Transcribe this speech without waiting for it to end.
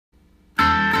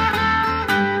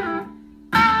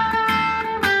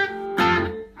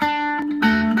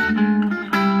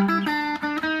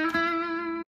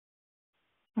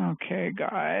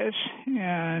guys,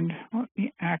 and let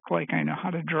me act like I know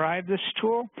how to drive this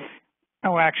tool.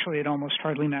 Oh, actually, it almost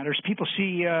hardly matters. People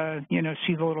see,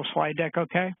 see the little slide deck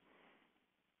okay?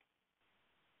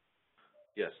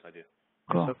 Yes, I do.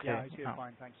 Cool. Okay. Yeah, I see it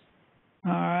fine, thanks.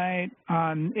 All right.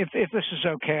 If this is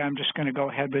okay, I'm just going to go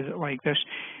ahead with it like this.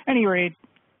 At any rate.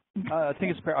 I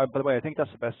think it's, by the way, I think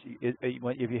that's the best.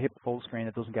 If you hit full screen,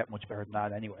 it doesn't get much better than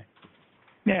that anyway.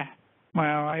 Yeah.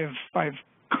 Well, I've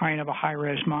kind of a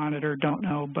high-res monitor, don't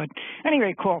know, but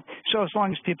anyway, cool. So as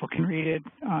long as people can read it,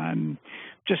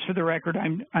 just for the record,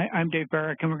 I'm Dave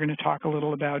Barrick, and we're going to talk a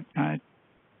little about the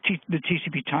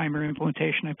TCP Timer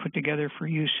implementation I put together for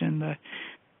use in the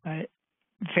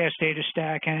fast data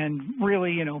stack. And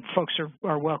really, folks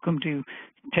are welcome to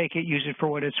take it, use it for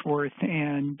what it's worth,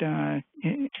 and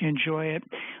enjoy it.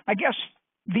 I guess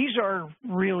these are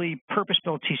really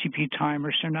purpose-built TCP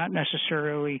timers. They're not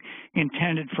necessarily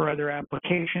intended for other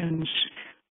applications.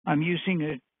 I'm using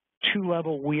a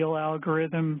two-level wheel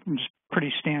algorithm. It's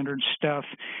pretty standard stuff.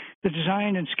 The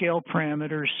design and scale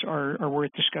parameters are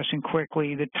worth discussing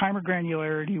quickly. The timer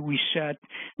granularity we set,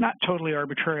 not totally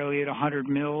arbitrarily at 100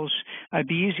 mils. It'd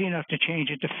be easy enough to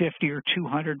change it to 50 or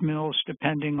 200 mils,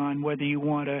 depending on whether you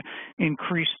want to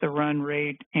increase the run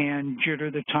rate and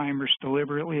jitter the timers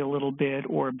deliberately a little bit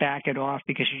or back it off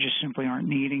because you just simply aren't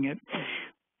needing it.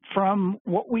 From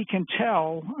what we can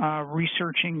tell,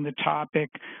 researching the topic,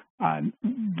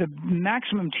 the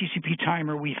maximum TCP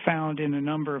timer we found in a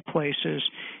number of places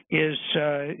is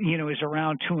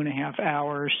around 2.5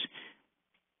 hours,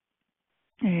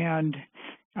 and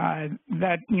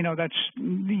that's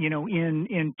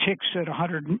in ticks at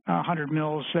 100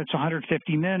 mils, that's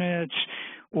 150 minutes,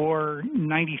 or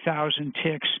 90,000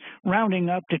 ticks, rounding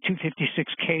up to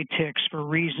 256K ticks for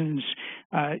reasons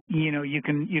you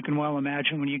can well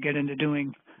imagine when you get into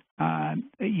doing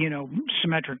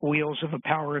symmetric wheels of a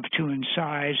power of 2 in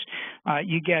size.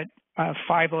 You get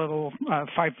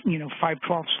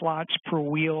 512 slots per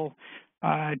wheel,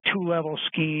 2-level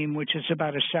scheme, which is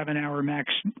about a 7-hour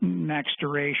max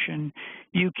duration.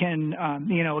 You can,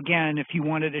 again, if you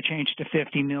wanted to change to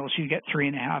 50 mils, you get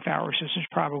 3.5 hours. This is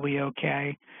probably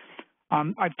okay.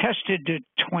 I've tested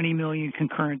 20 million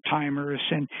concurrent timers,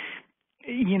 and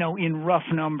in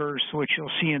rough numbers, which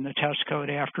you'll see in the test code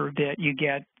after a bit, you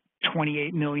get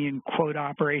 28 million quote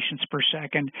operations per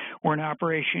second, where an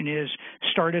operation is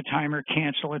start a timer,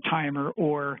 cancel a timer,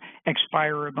 or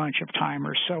expire a bunch of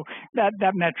timers. So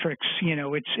that metrics,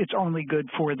 it's only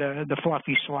good for the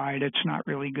fluffy slide. It's not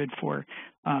really good for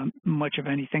much of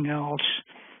anything else.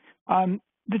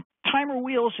 The timer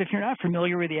wheels, if you're not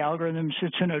familiar with the algorithms,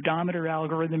 it's an odometer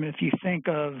algorithm. If you think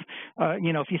of,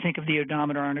 the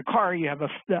odometer on a car, you have a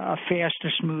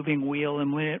fastest moving wheel,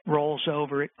 and when it rolls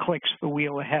over, it clicks the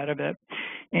wheel ahead of it.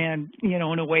 And, in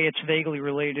a way, it's vaguely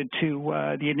related to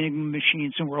the Enigma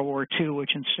machines in World War II,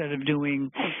 which instead of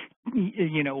doing,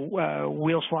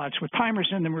 wheel slots with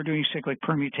timers in them, we're doing cyclic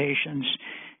permutations.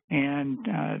 And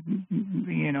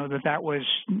that was,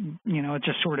 it's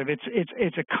a sort of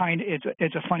it's a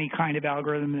funny kind of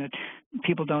algorithm that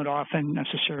people don't often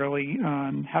necessarily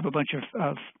have a bunch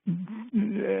of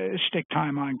stick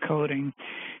time on coding.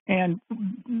 And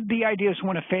the idea is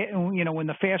when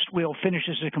the fast wheel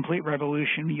finishes a complete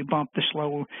revolution, you bump the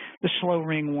slow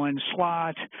ring 1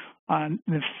 slot.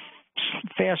 The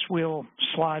fast wheel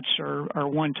slots are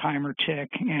 1 timer tick,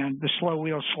 and the slow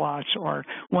wheel slots are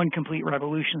 1 complete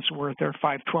revolution's worth. They're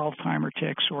 512 timer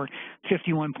ticks, or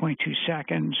 51.2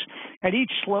 seconds. At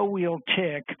each slow wheel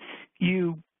tick,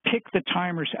 you pick the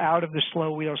timers out of the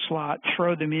slow wheel slot,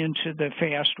 throw them into the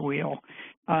fast wheel.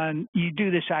 You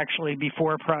do this actually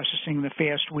before processing the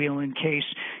fast wheel in case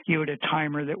you had a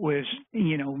timer that was,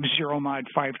 0 mod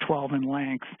 512 in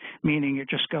length, meaning it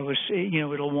just goes,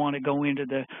 it'll want to go into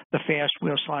the fast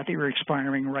wheel slot that you're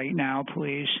expiring right now,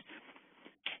 please.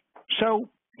 So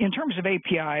in terms of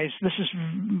APIs, this is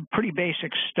pretty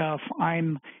basic stuff.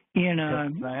 I'm in a...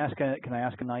 Can I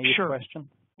ask a naive question?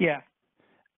 Yeah.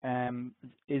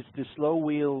 Is the slow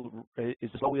wheel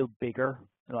bigger,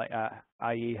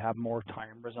 i.e. have more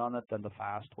timers on it than the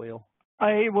fast wheel?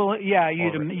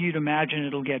 You'd imagine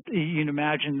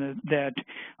that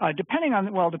depending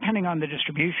on the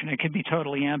distribution, it could be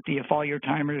totally empty. If all your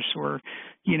timers were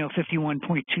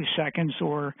 51.2 seconds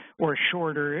or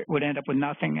shorter, it would end up with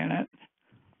nothing in it.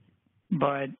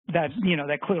 But that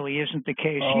clearly isn't the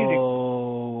case.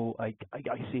 Oh, I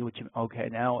see what you. Okay,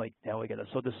 now I get it.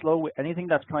 So the slow, anything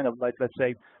that's kind of like, let's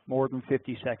say, more than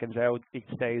 50 seconds out, it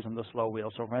stays on the slow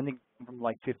wheel. So anything from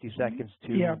like 50 seconds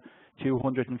to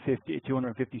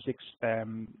 256,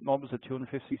 what was it,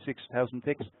 256,000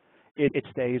 ticks, it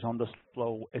stays on the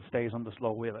slow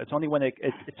wheel. It's only when it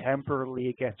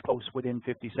temporarily gets close within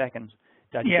 50 seconds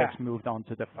that it gets moved on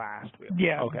to the fast wheel.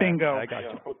 Yeah, okay. Bingo. I got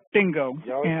you. Bingo.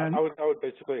 Yeah, I would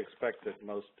basically expect that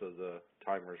most of the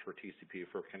timers for TCP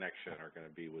for connection are going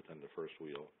to be within the first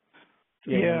wheel.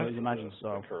 Yeah, I imagine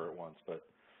so. Occur at once, but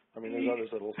I mean,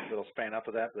 there's others that'll span up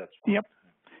to that, but that's fine. Yep.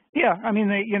 Yeah, I mean,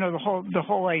 the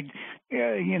whole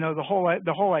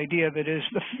idea of it is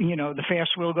the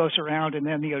fast wheel goes around and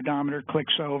then the odometer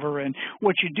clicks over, and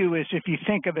what you do is, if you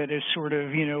think of it as sort of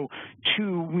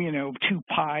two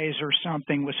pies or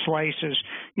something with slices,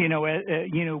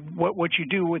 what you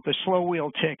do with the slow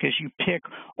wheel tick is you pick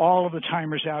all of the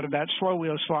timers out of that slow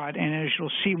wheel slot, and as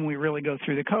you'll see when we really go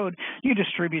through the code, you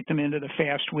distribute them into the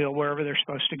fast wheel wherever they're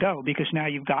supposed to go, because now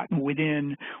you've gotten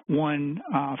within one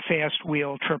fast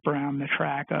wheel trip around the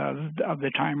track of the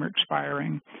timer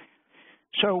expiring.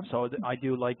 So I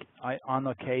do on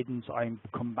a cadence I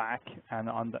come back, and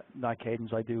on that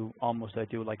cadence I do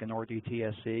like an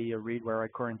RDTSC, a read where I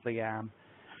currently am,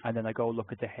 and then I go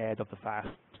look at the head of the fast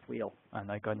wheel,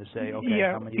 and I kind of say, okay,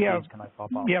 how many of these can I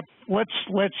pop off? Yep. Let's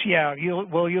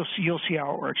you'll see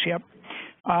how it works. Yep.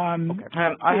 Okay.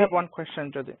 And I have one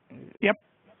question to the. Yep.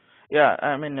 Yeah,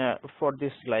 I mean, for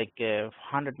this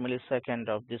 100 millisecond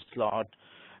of this slot,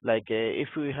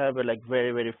 if we have a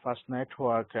very, very fast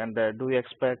network, and do we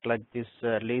expect this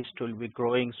list will be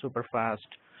growing super fast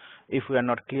if we are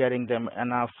not clearing them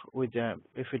enough with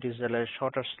if it is a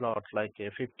shorter slot,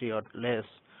 50 or less,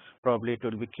 probably it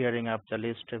will be clearing up the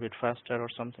list a bit faster or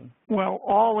something? Well,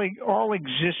 all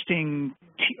existing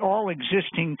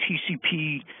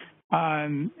TCP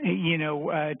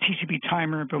TCP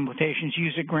timer implementations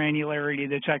use a granularity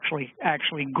that's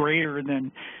actually greater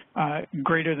than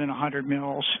 100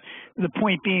 mils. The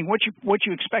point being, what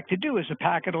you expect to do is the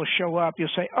packet will show up. You'll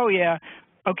say, oh yeah,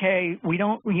 okay, we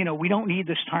don't need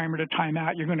this timer to time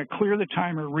out. You're going to clear the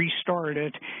timer, restart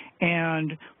it,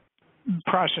 and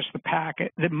process the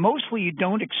packet. That mostly you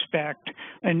don't expect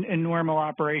in normal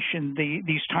operation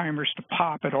these timers to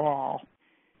pop at all.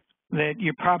 That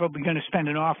you're probably going to spend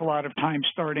an awful lot of time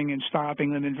starting and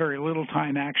stopping them, and very little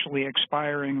time actually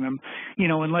expiring them.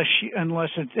 Unless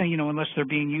they're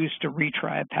being used to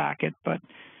retry a packet. But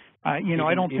I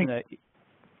don't think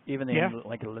even in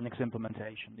like a Linux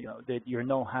implementation, that you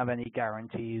don't have any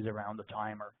guarantees around the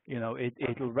timer.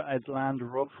 It'll land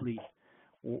roughly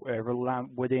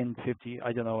within 50.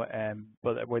 I don't know,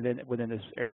 but within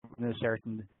a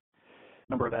certain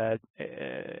number of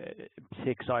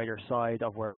ticks either side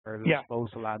of where it's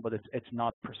supposed to land, but it's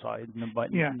not precise,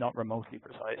 but not remotely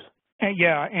precise.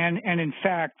 And in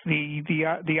fact,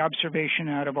 the observation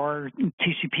out of our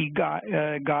TCP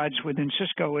gods within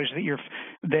Cisco is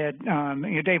that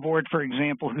Dave Ward, for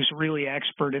example, who's really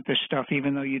expert at this stuff,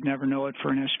 even though you'd never know it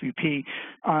for an SVP,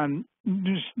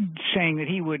 saying that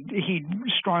he'd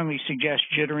strongly suggest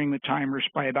jittering the timers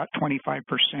by about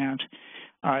 25%.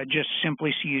 Just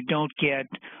simply so you don't get,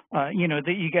 that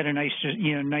you get a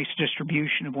nice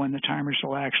distribution of when the timers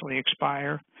will actually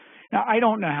expire. Now, I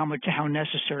don't know how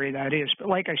necessary that is, but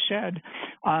like I said,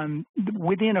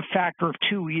 within a factor of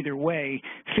 2 either way,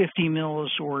 50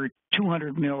 mils or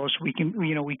 200 mils, you can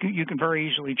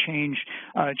very easily change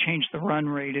the run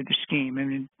rate of the scheme. I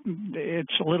mean,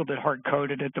 it's a little bit hard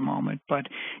coded at the moment, but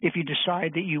if you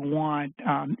decide that you want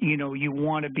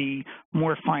to be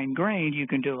more fine grained, you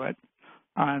can do it.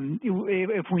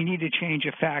 If we need to change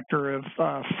a factor of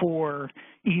 4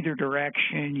 either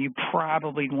direction, you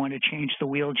probably want to change the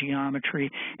wheel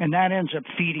geometry, and that ends up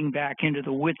feeding back into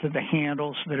the width of the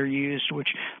handles that are used, which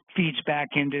feeds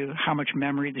back into how much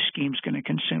memory the scheme's going to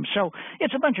consume. So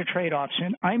it's a bunch of trade-offs,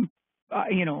 and I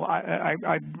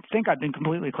think I've been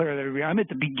completely clear that I'm at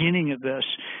the beginning of this,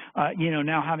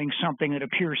 now having something that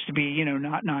appears to be,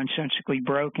 not nonsensically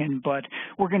broken, but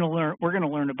we're going to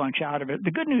learn a bunch out of it.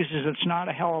 The good news is it's not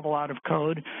a hell of a lot of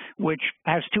code, which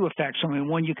has 2 effects. I mean,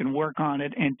 1, you can work on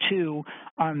it, and 2,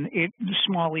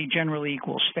 small e generally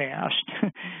equals fast.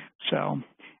 So,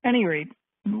 at any rate,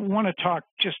 want to talk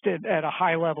just at a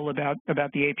high level about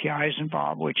the APIs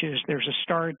involved, which is there's a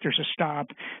start, there's a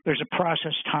stop, there's a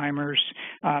process timers.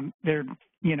 They're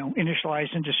initialize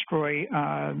and destroy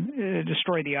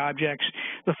the objects.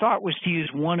 The thought was to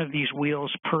use one of these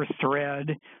wheels per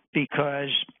thread because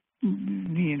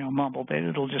mumbled it.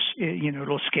 It'll just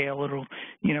it'll scale. It'll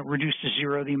reduce to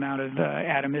 0 the amount of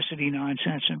atomicity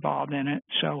nonsense involved in it.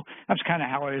 So that's kind of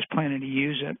how I was planning to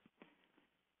use it.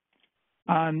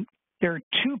 there are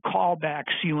two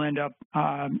callbacks you end up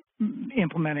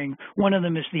implementing. One of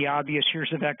them is the obvious.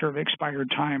 Here's a vector of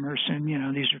expired timers, and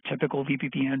these are typical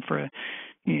VPPN for,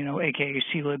 aka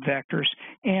CLib vectors.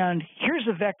 And here's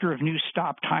a vector of new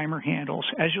stop timer handles.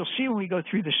 As you'll see when we go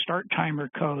through the start timer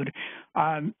code,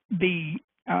 the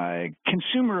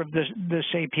consumer of this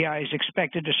API is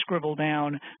expected to scribble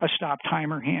down a stop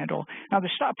timer handle. Now, the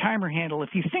stop timer handle, if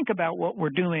you think about what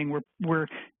we're doing, we're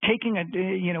taking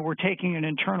an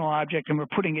internal object and we're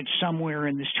putting it somewhere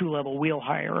in this two-level wheel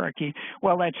hierarchy.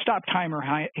 Well, that stop timer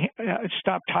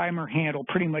handle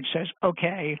pretty much says,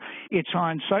 okay, it's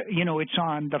on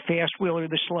the fast wheel or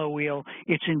the slow wheel.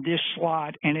 It's in this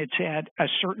slot and it's at a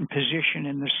certain position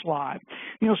in the slot.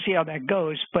 You'll see how that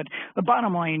goes. But the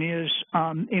bottom line is,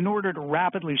 in order to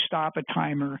rapidly stop a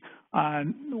timer,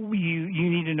 you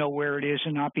need to know where it is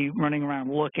and not be running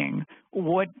around looking.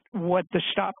 What the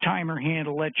stop timer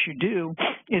handle lets you do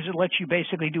is it lets you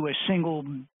basically do a single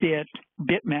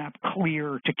bitmap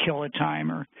clear to kill a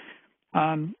timer.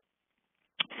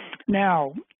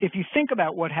 Now, if you think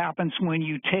about what happens when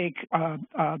you take a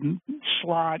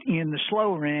slot in the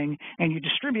slow ring and you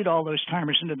distribute all those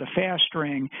timers into the fast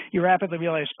ring, you rapidly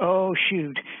realize, oh,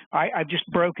 shoot, I've just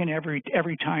broken every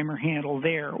timer handle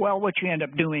there. Well, what you end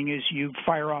up doing is you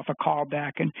fire off a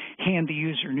callback and hand the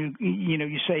user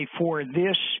you say, for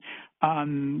this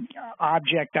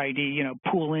object ID,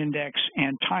 pool index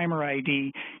and timer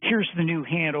ID, here's the new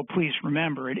handle, please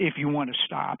remember it if you want to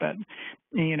stop it.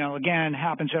 Again,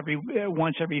 happens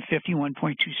once every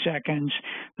 51.2 seconds.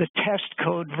 The test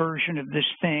code version of this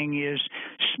thing is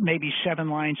maybe 7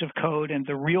 lines of code, and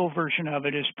the real version of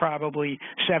it is probably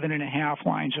 7.5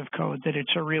 lines of code, that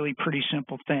it's a really pretty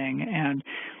simple thing. And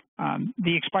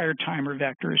the expired timer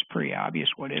vector is pretty obvious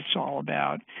what it's all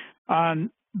about.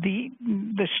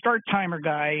 The start timer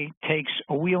guy takes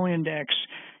a wheel index,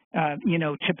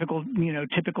 typical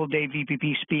day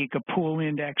VPP speak, a pool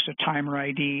index, a timer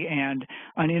ID, and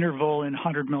an interval in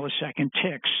 100 millisecond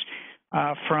ticks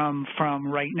from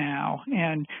right now.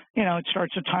 And, it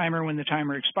starts a timer. When the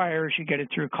timer expires, you get it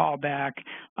through callback.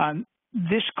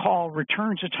 This call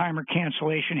returns a timer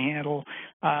cancellation handle,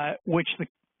 which the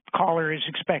caller is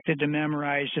expected to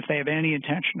memorize if they have any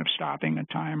intention of stopping a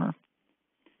timer.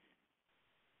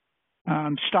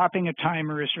 Stopping a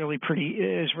timer is really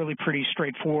pretty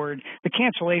straightforward. The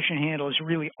cancellation handle is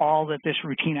really all that this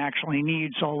routine actually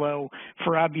needs, although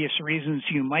for obvious reasons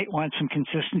you might want some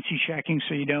consistency checking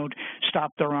so you don't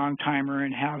stop the wrong timer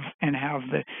and have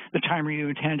the timer you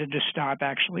intended to stop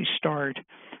actually start.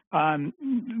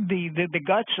 The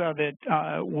guts of it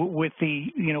with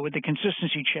the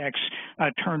consistency checks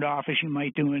turned off, as you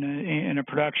might do in a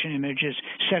production image, is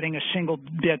setting a single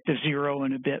bit to 0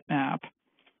 in a bitmap.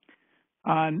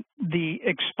 The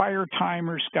expire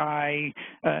timers guy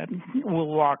we'll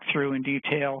walk through in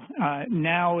detail.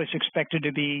 Now is expected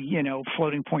to be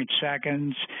floating point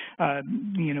seconds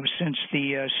since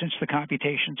the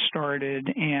computation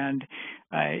started, and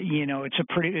it's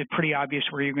pretty obvious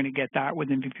where you're going to get that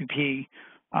within VPP.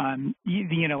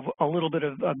 A little bit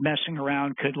of messing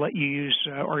around could let you use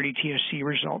RDTSC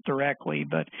result directly,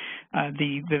 but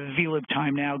the VLib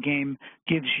time now game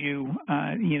gives you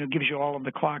all of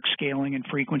the clock scaling and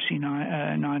frequency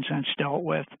nonsense dealt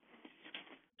with.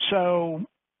 So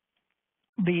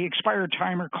the expired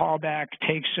timer callback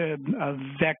takes a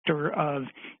vector of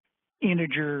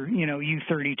integer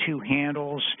U32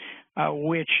 handles,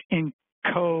 which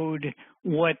encode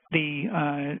what the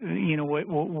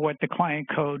what the client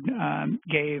code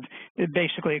gave.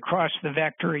 Basically, across the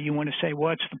vector, you want to say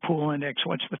what's the pool index,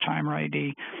 what's the timer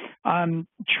ID.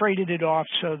 Traded it off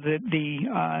so that the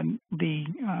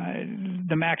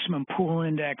maximum pool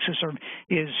index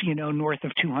is north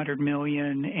of 200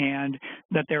 million, and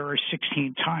that there are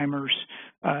 16 timers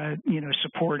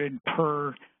supported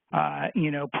per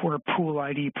per pool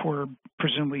ID, per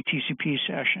presumably TCP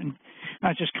session.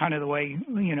 That's just kind of the way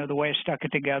I stuck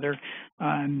it together.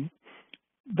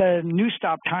 The new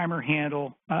stop timer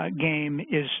handle game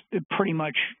is pretty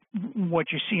much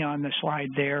what you see on the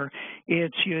slide there.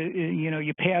 It's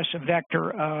you pass a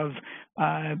vector of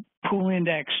pool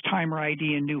index, timer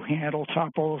ID, and new handle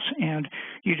tuples, and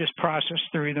you just process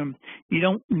through them. You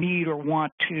don't need or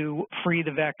want to free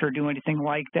the vector, do anything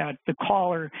like that. The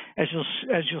caller, as you'll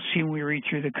see when we read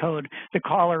through the code, the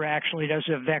caller actually does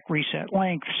a vec reset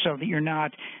length so that you're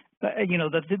not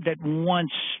that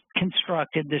once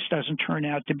constructed, this doesn't turn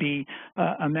out to be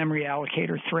a memory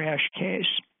allocator thrash case.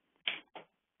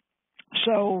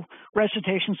 So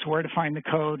recitations to where to find the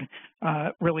code,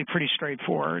 really pretty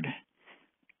straightforward.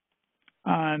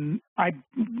 Hey,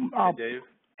 Dave.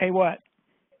 Hey, what?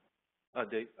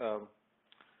 Dave,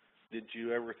 Did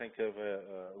you ever think of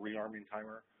a rearming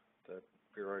timer that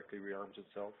periodically rearms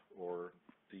itself, or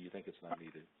do you think it's not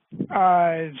needed?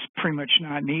 It's pretty much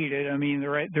not needed. I mean, the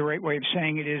right way of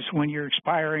saying it is when you're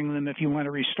expiring them, if you want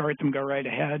to restart them, go right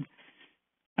ahead.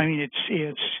 I mean, it's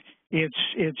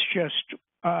just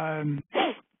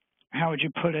how would you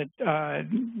put it?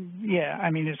 Yeah, I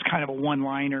mean, it's kind of a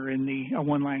one-liner in the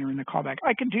callback.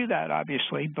 I could do that,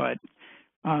 obviously, but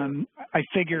I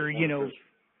figure,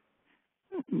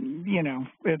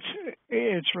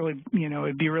 it's really,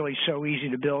 it'd be really so easy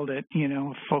to build it.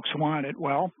 If folks want it,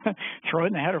 well, throw it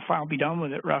in the header file, be done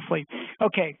with it, roughly.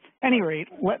 Okay. Any rate,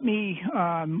 let me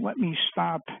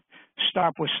stop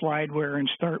with slideware and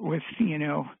start with,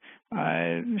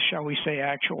 shall we say,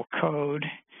 actual code.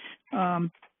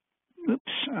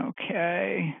 Oops.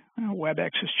 Okay.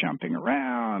 WebEx is jumping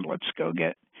around. Let's go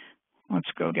get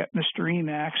Mr.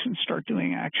 Emacs and start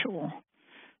doing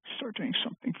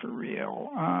something for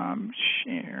real.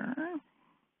 Share.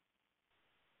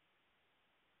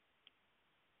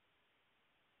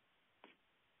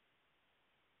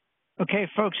 Okay,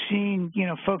 folks seeing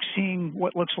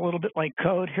what looks a little bit like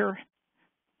code here?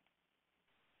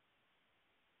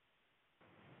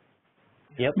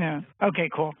 Yep. Yeah. Okay,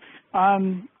 cool.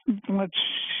 Let's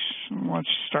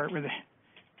start with it.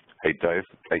 Hey, Dave.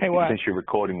 Hey, what? Since you're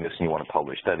recording this and you want to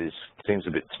publish, seems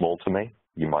a bit small to me.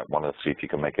 You might want to see if you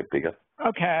can make it bigger.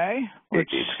 Okay.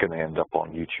 It's going to end up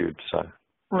on YouTube, so.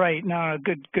 Right. No,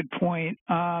 good point.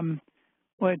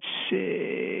 Let's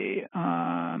see.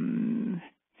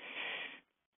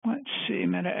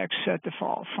 MetaX set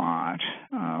default font.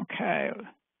 Okay.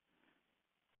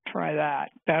 Try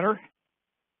that. Better?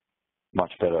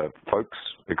 Much better, folks.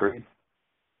 Agreed.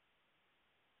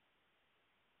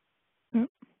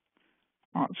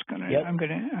 Oh, it's gonna. Yep. I'm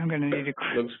gonna need to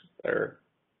Looks better.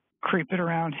 creep it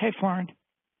around. Hey, Florin.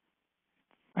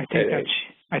 I think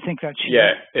that's you.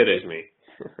 Yeah, it is me.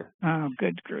 Oh,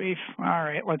 good grief! All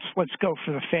right, let's go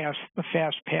for the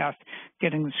fast path,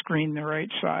 getting the screen the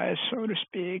right size, so to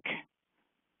speak.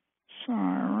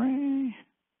 Sorry.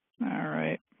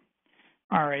 All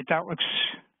right. That looks.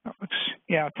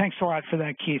 Yeah. Thanks a lot for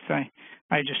that, Keith. I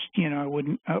just, I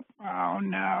wouldn't. Oh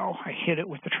no! I hit it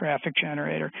with the traffic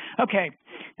generator. Okay.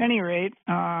 Any rate.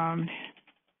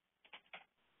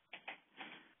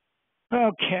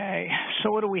 Okay,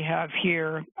 so what do we have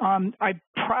here? I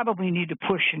probably need to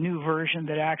push a new version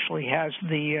that actually has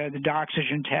the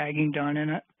Doxygen tagging done in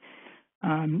it.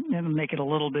 It'll make it a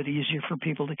little bit easier for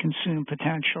people to consume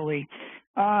potentially.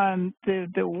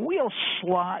 The wheel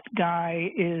slot guy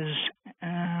is,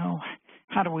 how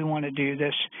do we want to do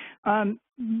this?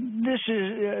 This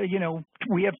is,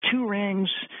 we have 2 rings.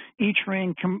 Each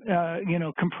ring,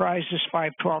 comprises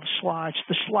 512 slots.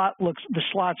 The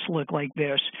slots look like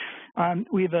this.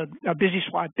 We have a busy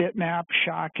slot bitmap,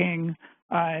 shocking,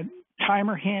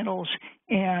 timer handles,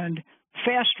 and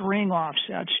fast ring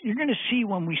offsets. You're going to see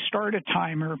when we start a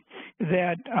timer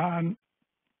that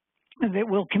that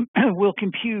will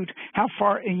compute how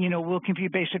far, will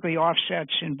compute basically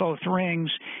offsets in both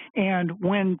rings. And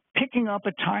when picking up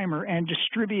a timer and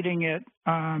distributing it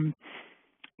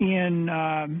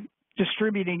into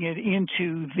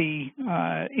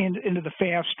the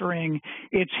fast ring,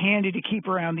 it's handy to keep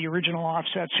around the original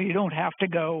offset, so you don't have to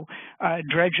go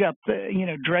dredge up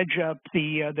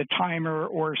the timer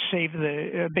or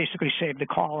basically save the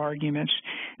call arguments.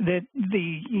 That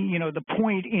the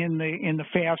point in the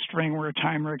fast ring where a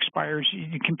timer expires,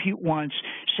 you compute once,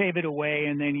 save it away,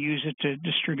 and then use it to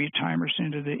distribute timers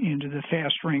into the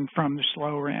fast ring from the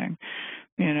slow ring.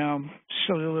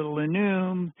 So the little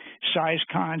enum, size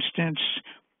constants.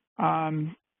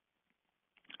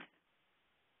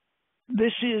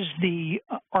 This is the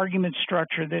argument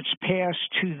structure that's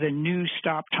passed to the new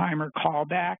stop timer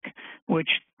callback, which,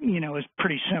 is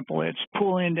pretty simple. It's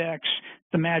pool index,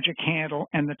 the magic handle,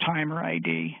 and the timer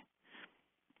ID.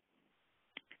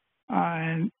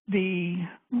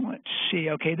 Let's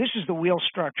see, okay, this is the wheel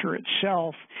structure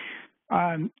itself.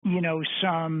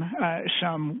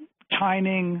 Some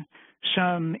timing,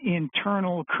 some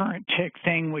internal current tick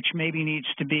thing, which maybe needs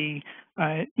to be,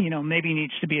 a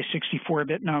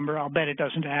 64-bit number. I'll bet it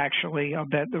doesn't actually. I'll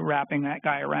bet the wrapping that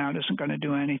guy around isn't going to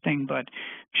do anything, but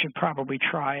should probably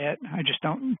try it. I just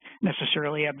don't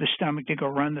necessarily have the stomach to go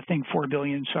run the thing 4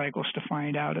 billion cycles to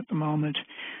find out at the moment.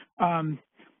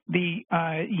 The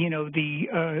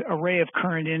array of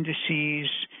current indices,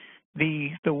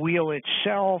 the wheel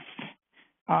itself,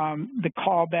 the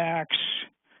callbacks,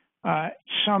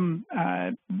 some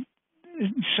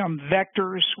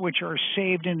vectors which are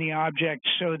saved in the object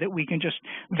so that we can just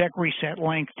vec reset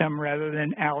length them rather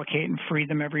than allocate and free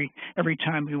them every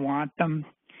time we want them.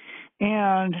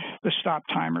 and the stop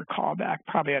timer callback.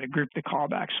 Probably ought to group the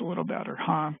callbacks a little better,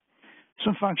 huh?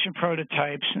 Some function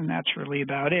prototypes, and that's really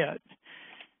about it.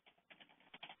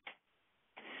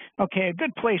 Okay, a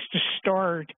good place to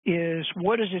start is,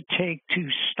 what does it take to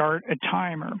start a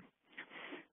timer?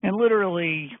 And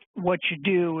literally, what you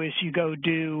do is you go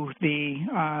do the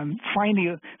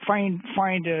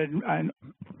find an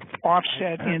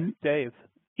offset in. Dave.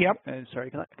 Yep.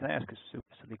 Sorry, can I ask a super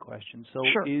silly question? So,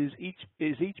 sure. is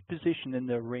each position in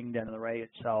the ring then an array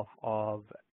itself of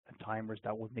timers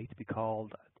that would need to be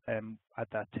called at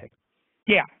that tick?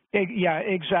 Yeah,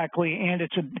 exactly.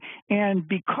 And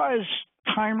because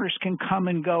timers can come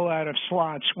and go out of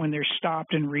slots when they're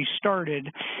stopped and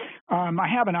restarted, I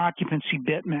have an occupancy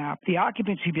bitmap. The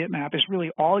occupancy bitmap is really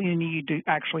all you need to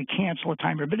actually cancel a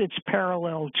timer, but it's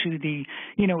parallel to the,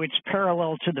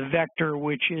 vector,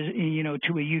 which is,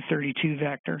 to a U32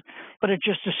 vector. But it's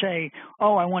just to say,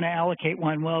 oh, I want to allocate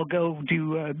one. Well, go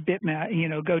do a bitmap,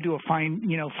 go do a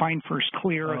find first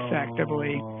clear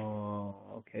effectively.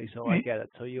 Okay, so I get it.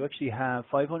 So you actually have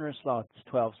 500 slots,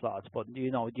 12 slots, but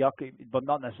but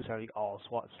not necessarily all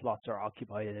slots are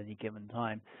occupied at any given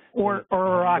time. Or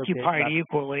are occupied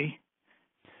equally.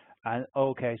 And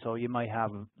okay, so you might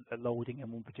have a loading in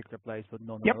one particular place, but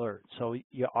none yep. other. So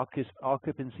your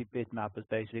occupancy bitmap is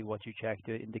basically what you check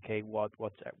to indicate what's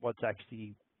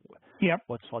actually yep.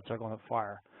 what slots are going to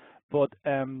fire. But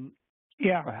the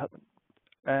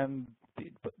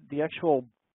actual,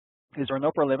 is there an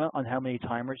upper limit on how many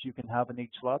timers you can have in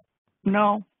each slot?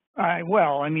 No.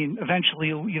 Well, I mean, eventually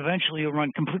you'll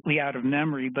run completely out of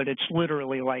memory, but it's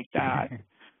literally like that.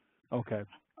 Okay.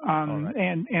 Right.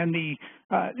 And the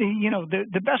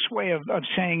best way of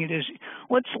saying it is,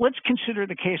 let's consider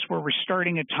the case where we're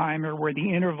starting a timer where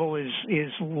the interval is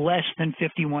less than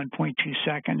 51.2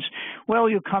 seconds. Well,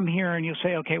 you'll come here and you'll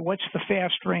say, okay, what's the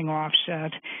fast ring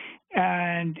offset?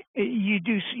 And you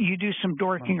do some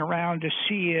dorking around to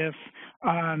see if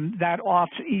that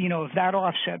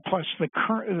offset plus the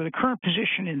current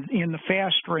position in the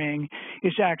fast ring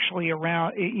is actually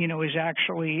around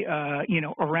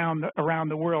around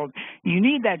the world. You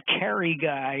need that carry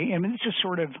guy. I mean, this is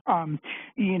sort of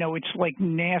it's like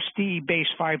nasty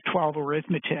base 512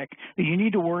 arithmetic. You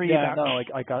need to worry about. Yeah, no,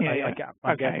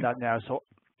 I get that now. So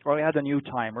I had a new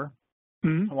timer.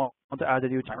 Mm-hmm. I want to add a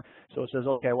new timer. So it says,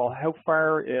 okay, well, how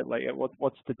far,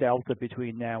 what's the delta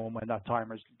between now and when that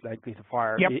timer is likely to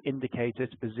fire? Yep. It indicates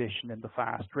its position in the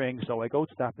fast ring. So I go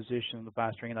to that position in the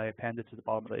fast ring and I append it to the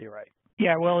bottom of the array.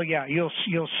 Yeah, well, yeah, you'll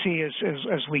see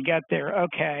as we get there.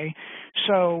 Okay,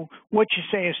 so what you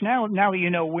say is now you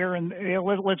know we're in.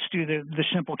 Let's do the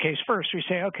simple case first. We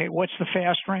say, okay, what's the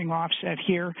fast ring offset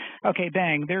here? Okay,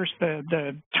 bang, there's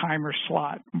the timer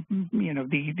slot.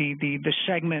 The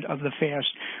segment of the fast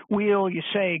wheel. You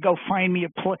say, go find me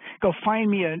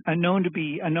a known to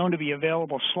be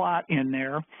available slot in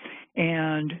there,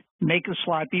 and make the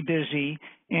slot be busy,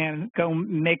 and go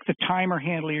make the timer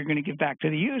handle you're going to give back to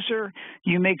the user.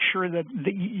 You make sure that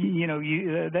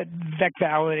that vec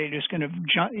validate is going to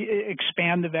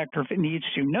expand the vector if it needs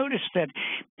to. Notice that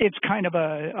it's kind of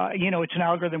it's an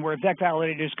algorithm where vec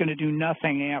validate is going to do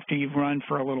nothing after you've run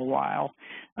for a little while.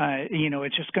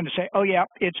 It's just going to say, oh yeah,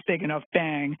 it's big enough,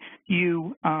 bang.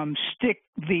 You stick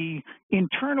the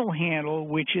internal handle,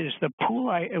 which is a pool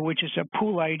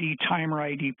ID timer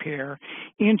ID pair,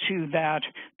 into that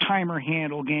timer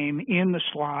handle game in the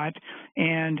slot,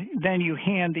 and then you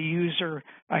hand the user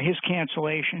his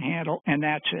cancellation handle, and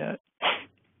that's it.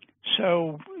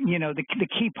 So, the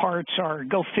key parts are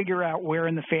go figure out where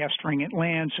in the fast ring it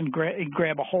lands and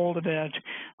grab a hold of it,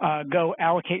 go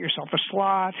allocate yourself a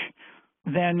slot,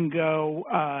 then go,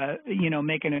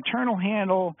 make an internal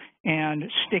handle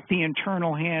and stick the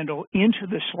internal handle into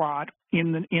the slot at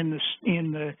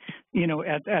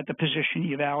the position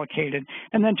you've allocated,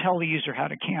 and then tell the user how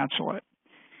to cancel it.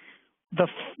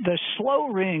 The slow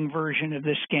ring version of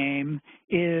this game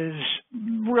is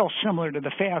real similar to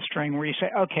the fast ring, where you say,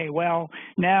 okay, well,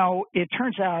 now it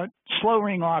turns out slow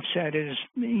ring offset is,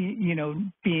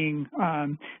 being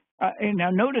and now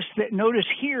notice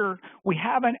here we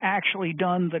haven't actually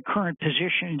done the current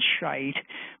position shite.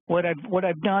 What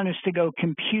I've done is to go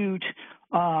compute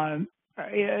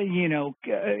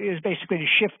is basically to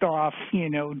shift off 2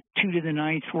 to the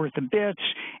 9th worth of bits,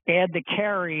 add the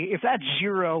carry. If that's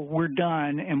 0, we're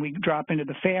done and we drop into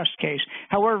the fast case.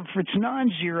 However, if it's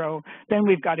non-zero, then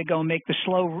we've got to go make the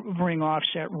slow ring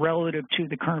offset relative to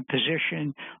the current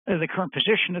position of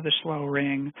the slow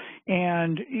ring,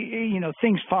 and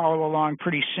things follow along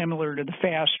pretty similar to the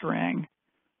fast ring.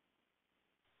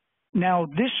 Now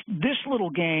this little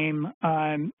game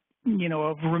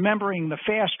of remembering the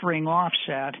fast ring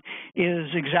offset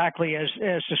is exactly as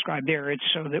described there. It's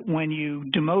so that when you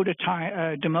demote a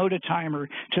timer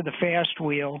to the fast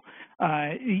wheel,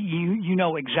 you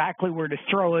know exactly where to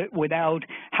throw it without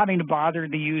having to bother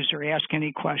the user, ask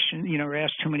any question, or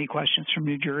ask too many questions from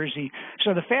New Jersey.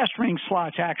 So the fast ring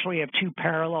slots actually have two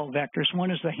parallel vectors.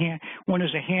 One is a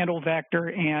handle vector,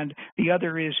 and the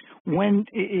other is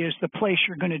the place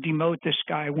you're going to demote this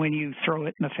guy when you throw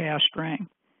it in the fast ring.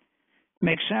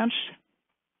 Make sense?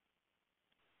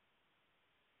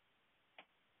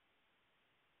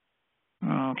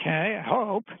 Okay, I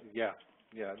hope. Yeah.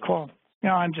 Cool.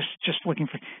 No, I'm just looking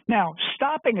for. Now,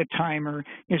 stopping a timer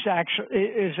is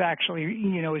actually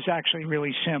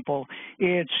really simple.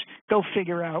 It's go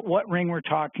figure out what ring we're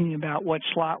talking about, what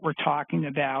slot we're talking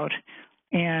about,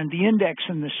 and the index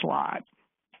in the slot.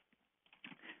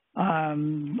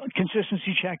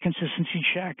 Consistency check,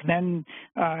 then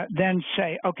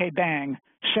say, okay, bang,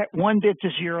 set 1 bit to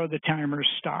 0, the timer's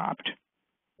stopped.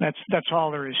 That's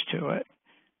all there is to it.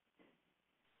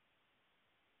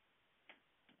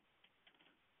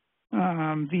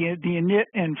 The init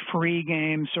and free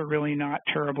games are really not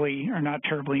terribly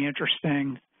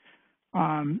interesting.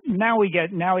 Now we get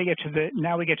to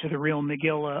the real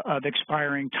Megillah of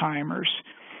expiring timers.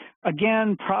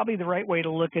 Again, probably the right way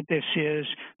to look at this is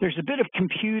there's a bit of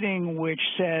computing which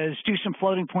says do some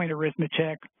floating point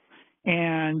arithmetic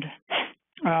and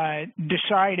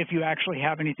decide if you actually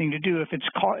have anything to do. If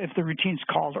the routine's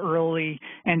called early,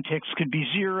 n ticks could be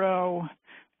 0.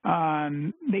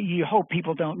 You hope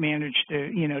people don't manage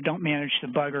to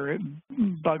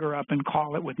bugger up and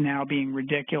call it with now being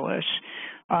ridiculous.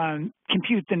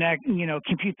 Compute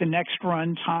the next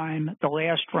run time, the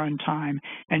last run time,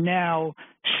 and now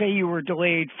say you were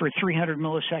delayed for 300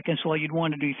 milliseconds. Well, you'd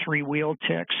want to do 3 wheel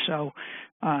ticks. So,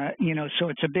 so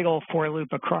it's a big old for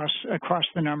loop across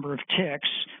the number of ticks.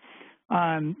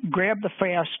 Grab the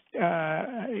fast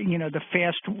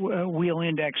wheel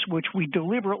index, which we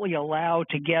deliberately allow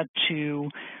to get to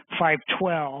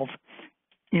 512.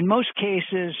 In most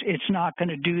cases, it's not going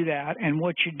to do that, and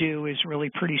what you do is really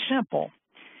pretty simple.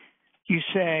 You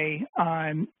say,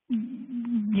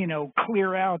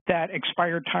 clear out that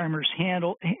expired timer's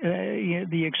handle,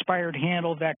 the expired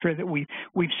handle vector that we've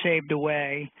saved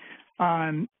away.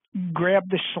 Grab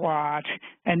the slot,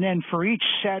 and then for each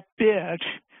set bit,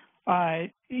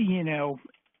 add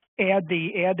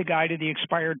the guy to the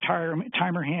expired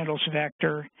timer handles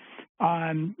vector.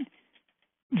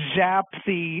 Zap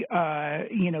the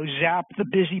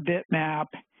busy bitmap,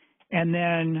 and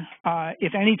then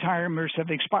if any timers have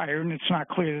expired, and it's not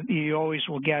clear that you always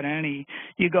will get any,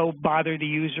 you go bother the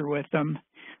user with them.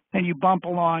 Then you bump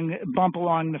along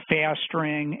the fast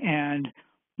string and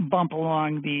bump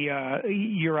along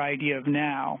your idea of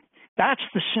now. That's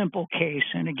the simple case,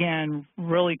 and again,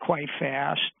 really quite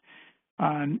fast.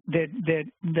 The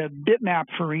bitmap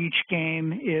for each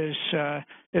game is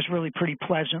really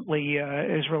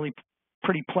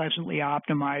pretty pleasantly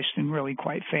optimized and really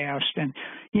quite fast. And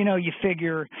you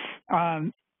figure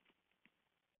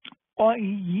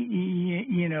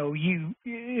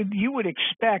you would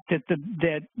expect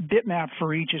that bitmap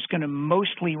for each is going to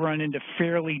mostly run into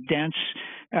fairly dense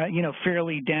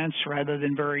rather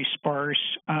than very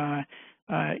sparse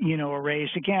arrays.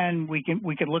 Again, we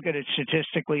could look at it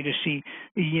statistically to see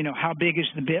how big is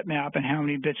the bitmap and how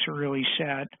many bits are really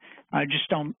set. I just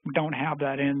don't have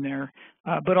that in there.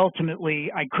 But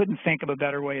ultimately, I couldn't think of a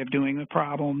better way of doing the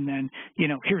problem than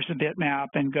here's the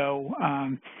bitmap and go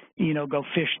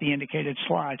fish the indicated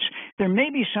slots. There may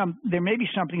be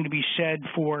something to be said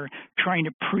for trying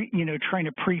to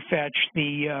prefetch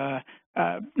the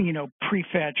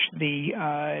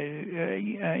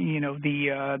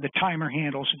the timer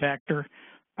handles vector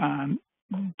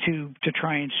to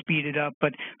try and speed it up.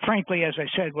 But frankly, as I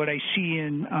said, what I see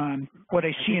in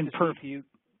CPU,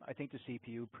 I think the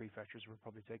CPU prefetchers were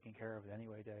probably taking care of it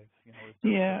anyway, Dave.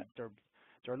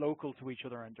 They're local to each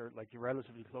other and they're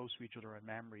relatively close to each other in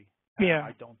memory.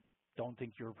 I don't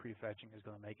think your prefetching is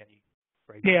going to make any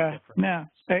great difference. No.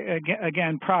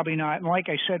 Again, probably not. And like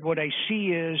I said, what I see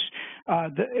is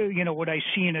what I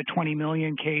see in a 20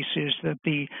 million case is that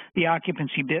the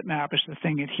occupancy bitmap is the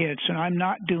thing it hits, and I'm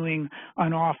not doing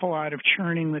an awful lot of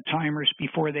churning the timers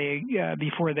before they.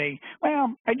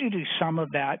 Well, I do some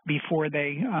of that before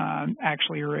they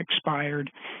actually are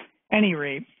expired. Any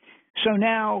rate. So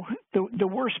now the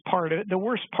worst part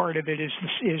of it is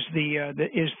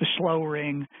the slow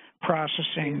ring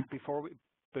processing. Before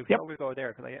we go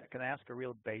there, can I ask a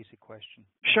real basic question?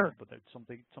 Sure. But it's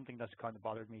something that's kind of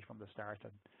bothered me from the start.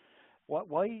 And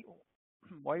why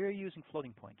are you using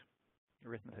floating point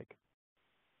arithmetic?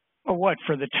 Oh, what,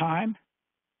 for the time?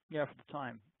 Yeah, for the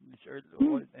time.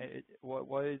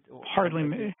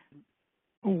 Hardly.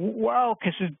 Well,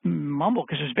 because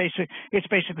it's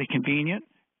basically convenient.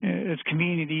 It's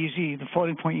convenient, easy. The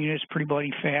floating point unit is pretty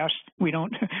bloody fast. We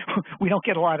don't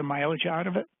get a lot of mileage out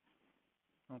of it.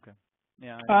 Okay.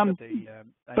 Yeah.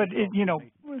 But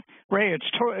Ray,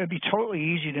 it'd be totally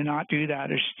easy to not do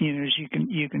that. As you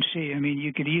can see. I mean,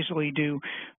 you could easily do,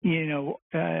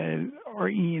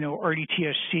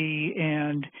 RDTSC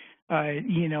and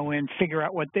and figure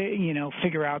out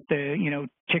the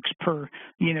ticks per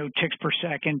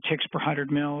second, ticks per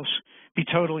 100 mils. Be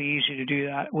totally easy to do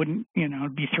that. Wouldn't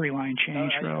it'd be 3-line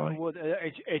change really.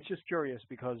 It's just curious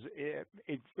because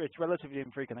it's relatively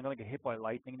infrequent. I'm going to get hit by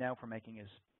lightning now for making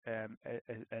a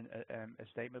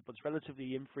statement, but it's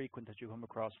relatively infrequent that you come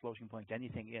across floating point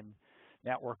anything in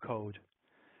network code.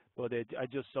 But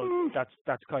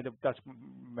that's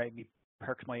made me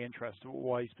perks my interest.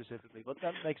 Why specifically? But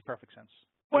that makes perfect sense.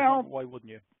 Well, why wouldn't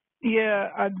you?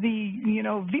 Yeah,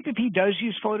 VPP does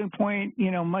use floating point,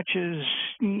 much as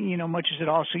it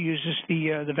also uses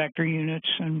the vector units,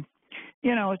 and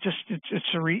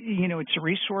it's a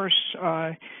resource.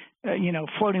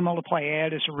 Floating multiply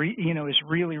add is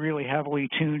really heavily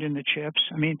tuned in the chips.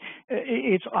 I mean,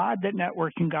 it's odd that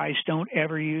networking guys don't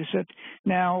ever use it.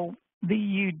 Now,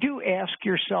 you do ask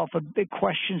yourself big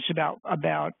questions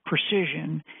about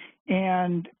precision,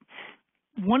 and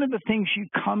one of the things you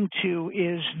come to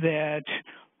is that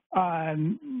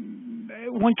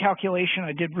one calculation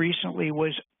I did recently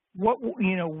was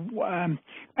I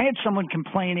had someone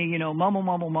complaining,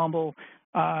 mumble.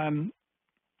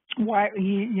 Why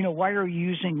are you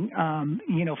using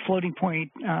floating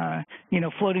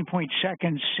point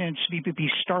seconds since VPP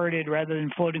started rather than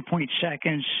floating point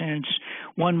seconds since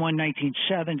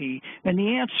 1/1/1970? And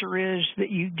the answer is that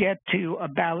you get to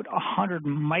about 100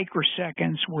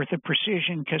 microseconds worth of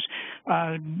precision because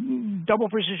double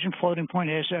precision floating point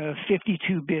has a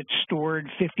 52-bit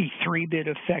stored, 53-bit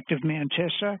effective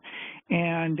mantissa,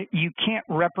 and you can't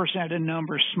represent a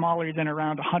number smaller than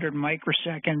around 100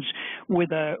 microseconds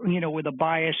with a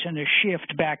bias and a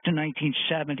shift back to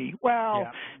 1970.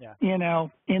 Well,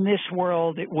 in this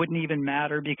world, it wouldn't even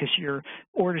matter because your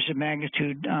orders of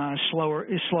magnitude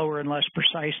slower and less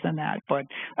precise than that. But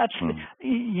that's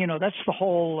that's the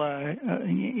whole.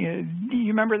 You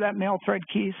remember that mail thread,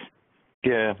 Keith?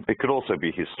 Yeah, it could also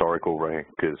be historical, Ray,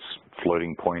 because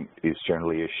floating point is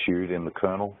generally eschewed in the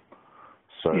kernel.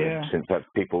 So since that's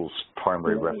people's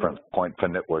primary reference point for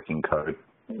networking code.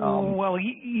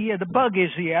 The bug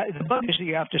is that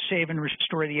you have to save and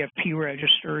restore the FP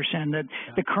registers, and that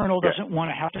the kernel doesn't want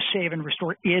to have to save and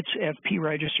restore its FP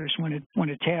registers when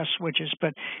it task switches.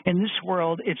 But in this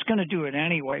world, it's going to do it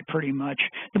anyway, pretty much.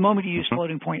 The moment you use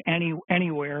floating point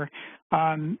anywhere,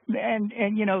 I'm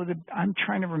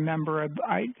trying to remember.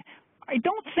 I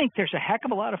don't think there's a heck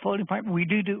of a lot of floating point. We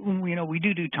do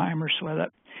timers with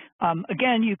it.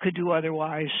 Again, you could do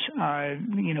otherwise.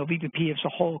 VPP as a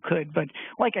whole could, but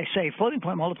like I say, floating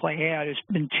point multiply add has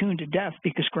been tuned to death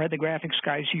because the graphics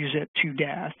guys use it to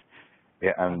death.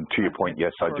 Yeah, and to your point,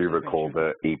 yes, I do recall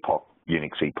the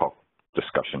Unix epoch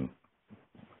discussion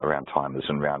around timers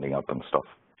and rounding up and stuff.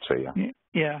 So yeah.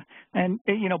 Yeah, and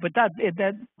but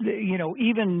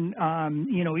even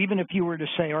if you were to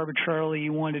say arbitrarily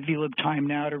you wanted VLib time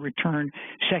now to return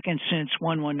seconds since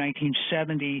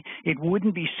 1/1/1970, it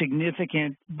wouldn't be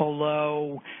significant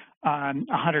below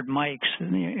 100 mics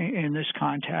in this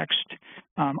context.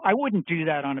 I wouldn't do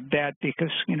that on a bet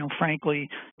because, frankly,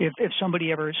 if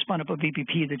somebody ever spun up a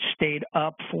VPP that stayed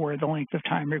up for the length of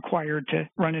time required to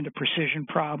run into precision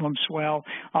problems, well,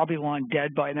 I'll be long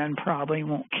dead by then, probably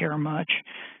won't care much.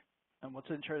 And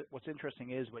what's interesting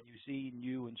is when you see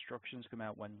new instructions come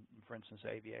out, when, for instance,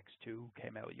 AVX2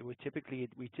 came out, we typically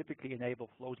enable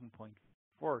floating point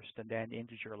first and then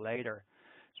integer later,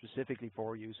 specifically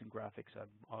for using graphics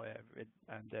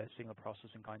and signal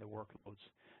processing kind of workloads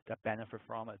that benefit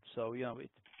from it. So it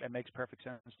makes perfect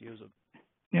sense to use it.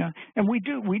 Yeah, and we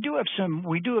do have some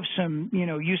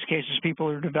use cases people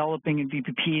are developing in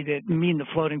VPP that mean the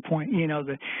floating point.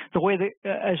 The way that,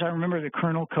 as I remember the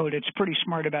kernel code, it's pretty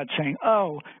smart about saying,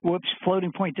 oh, whoops,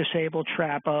 floating point disabled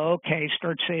trap. Oh, okay,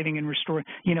 start saving and restore.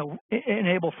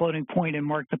 Enable floating point and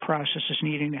mark the process as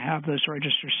needing to have those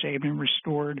registers saved and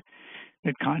restored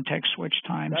at context switch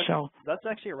time. That's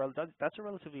actually that's a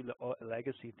relatively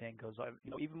legacy thing, because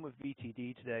even with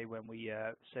VTD today, when we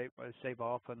save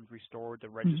off and restore the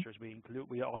registers, we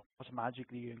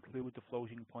automatically include the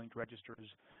floating point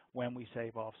registers when we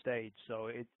save off state.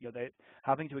 So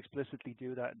having to explicitly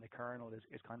do that in the kernel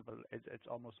is kind of it's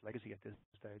almost legacy at this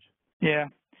stage. Yeah.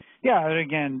 Yeah,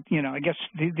 again, I guess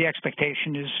the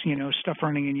expectation is, stuff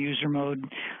running in user mode.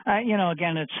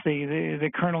 Again, it's the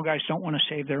kernel guys don't want to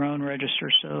save their own register,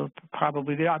 so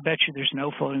probably, I bet you there's no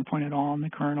floating point at all in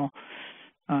the kernel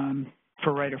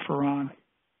for right or for wrong.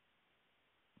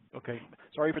 Okay,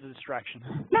 sorry for the distraction.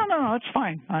 No, it's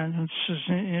fine. This is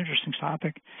an interesting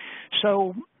topic.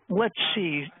 So let's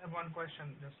see. I have one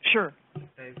question. Sure.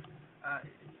 Dave.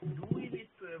 Do we need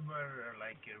to ever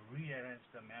rearrange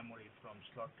the memory from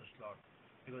slot to slot?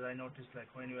 Because I noticed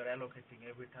when you are allocating,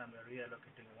 every time you're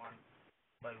reallocating one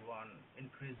by one,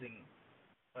 increasing.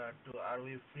 Are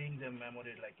we freeing the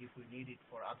memory if we need it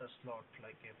for other slot,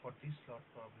 for this slot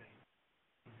probably?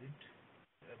 Is it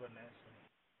ever necessary?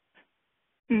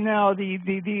 No, the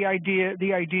idea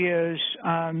is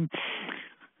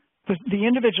the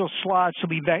individual slots will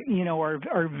be,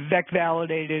 are VEC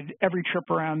validated every trip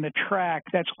around the track.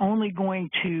 That's only going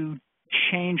to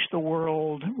change the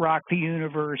world, rock the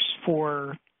universe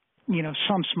for,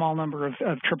 some small number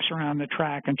of trips around the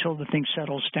track until the thing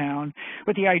settles down.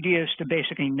 But the idea is to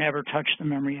basically never touch the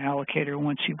memory allocator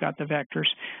once you've got the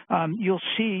vectors. You'll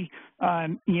see,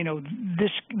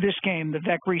 this game, the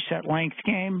VEC reset length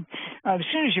game, as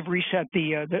soon as you've reset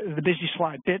the busy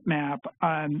slot bitmap,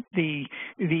 the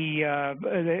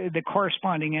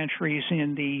corresponding entries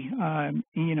in the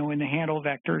in the handle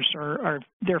vectors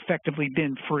they're effectively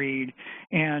been freed,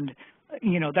 and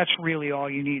that's really all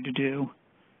you need to do.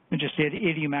 Just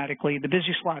idiomatically, the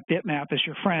busy slot bitmap is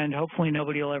your friend. Hopefully,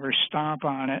 nobody will ever stomp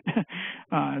on it.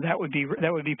 That would be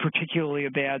particularly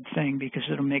a bad thing because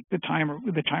it'll make the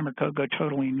timer code go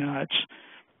totally nuts.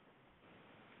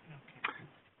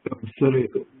 Sorry,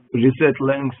 reset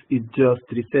length. It just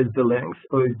resets the length,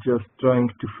 or it's just trying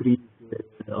to free the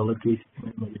allocation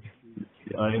memory?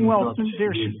 Well,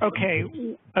 there's okay.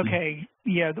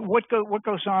 Yeah, what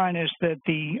goes on is that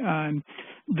the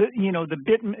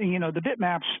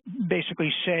bitmaps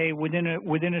basically say within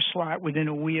a slot, within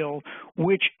a wheel,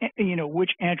 which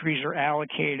entries are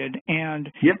allocated,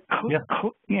 and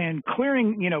and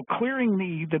clearing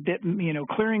the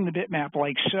bitmap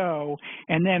like so,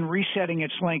 and then resetting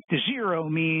its length to 0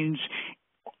 means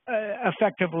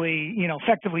effectively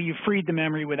you freed the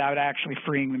memory without actually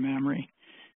freeing the memory.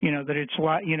 That it's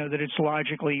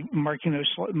logically marking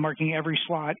every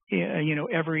slot,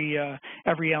 every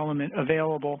element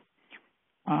available.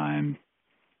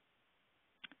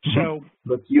 So.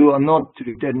 But you are not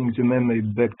returning the memory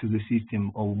back to the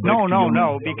system or back to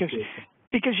No,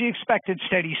 because you expected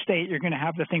steady state, you're going to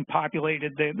have the thing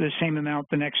populated the same amount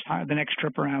the next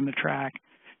trip around the track.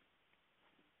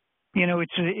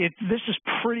 This is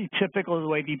pretty typical of the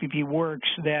way BPP works,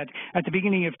 that at the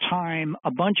beginning of time,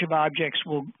 a bunch of objects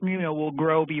will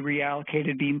grow, be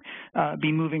reallocated, be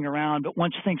moving around. But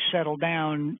once things settle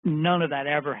down, none of that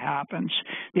ever happens.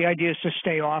 The idea is to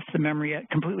stay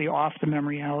completely off the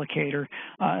memory allocator,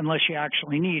 unless you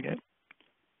actually need it.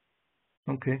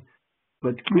 Okay.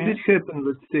 But could it happen,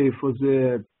 let's say, for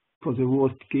the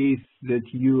worst case,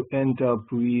 that you end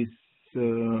up with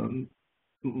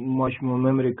much more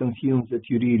memory consumed that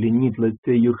you really need? Let's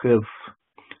say we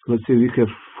have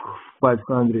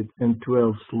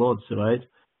 512 slots, right?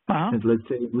 And let's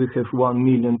say we have 1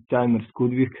 million timers. Could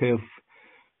we have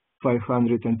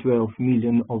 512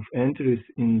 million of entries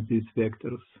in these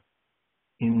vectors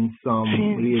in some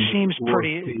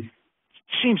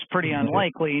Seems pretty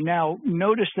unlikely. Now,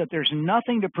 notice that there's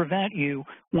nothing to prevent you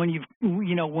when you've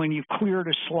cleared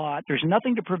a slot. There's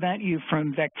nothing to prevent you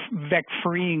from VEC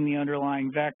freeing the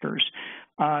underlying vectors.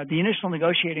 The initial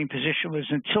negotiating position was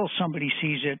until somebody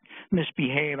sees it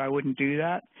misbehave, I wouldn't do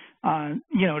that.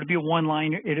 It'd be a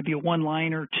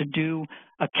one-liner to do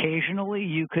occasionally.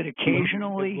 You could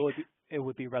occasionally. It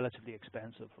would be relatively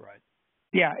expensive, right?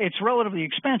 Yeah, it's relatively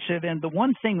expensive, and the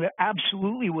one thing that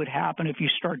absolutely would happen if you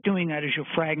start doing that is you'll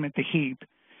fragment the heap.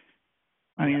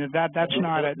 I mean, that's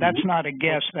not a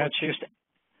guess. That's just.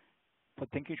 But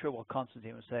thinking through what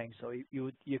Konstantin was saying, so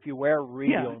if you were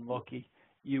really unlucky,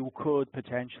 you could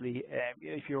potentially,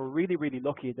 if you're really, really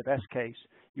lucky, in the best case,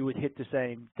 you would hit the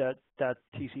same, that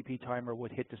TCP timer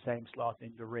would hit the same slot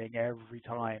in the ring every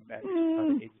time.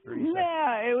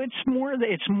 It's more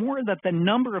that the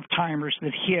number of timers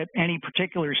that hit any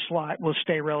particular slot will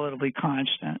stay relatively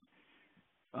constant.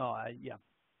 Oh, yeah.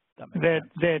 That makes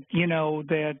sense.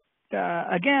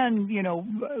 Again,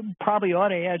 probably ought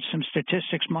to add some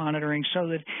statistics monitoring so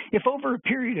that if over a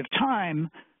period of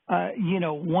time,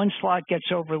 one slot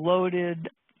gets overloaded,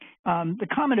 the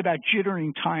comment about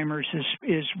jittering timers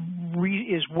is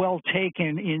well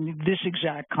taken in this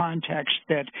exact context.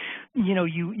 That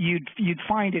you'd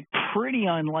find it pretty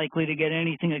unlikely to get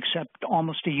anything except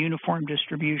almost a uniform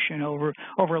distribution over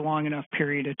a long enough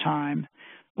period of time.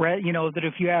 Right, that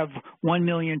if you have 1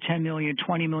 million, 10 million,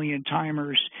 20 million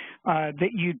timers,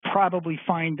 that you'd probably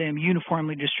find them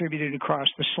uniformly distributed across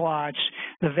the slots,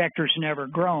 the vector's never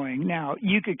growing. Now,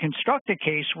 you could construct a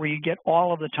case where you get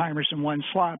all of the timers in one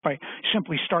slot by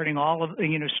simply starting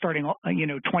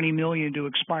 20 million to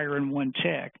expire in one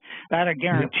tick. That I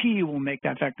guarantee you will make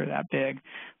that vector that big.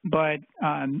 But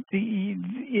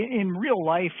in real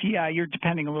life, yeah, you're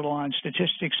depending a little on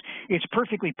statistics. It's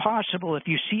perfectly possible if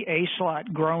you see a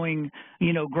slot growing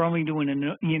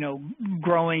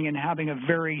and having a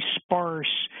very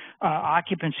sparse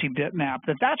occupancy bitmap,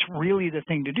 that's really the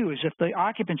thing to do. Is if the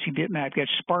occupancy bitmap gets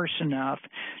sparse enough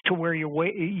to where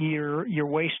you're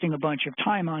wasting a bunch of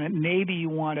time on it, maybe you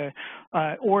want to,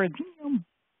 or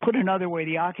put another way,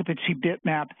 the occupancy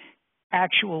bitmap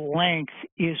actual length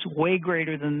is way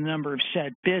greater than the number of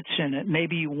set bits in it.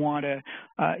 Maybe you want to,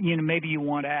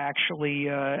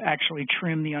 actually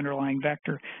trim the underlying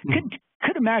vector.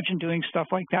 Could imagine doing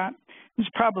stuff like that. It's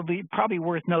probably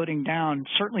worth noting down.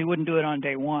 Certainly wouldn't do it on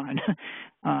day one.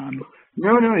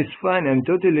 No, it's fine. I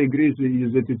totally agree with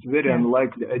you that it's very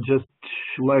unlikely. I just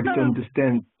like to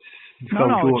understand how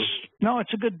it works.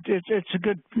 It's a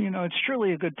good. It's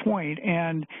truly a good point.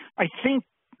 And I think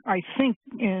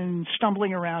in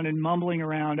stumbling around and mumbling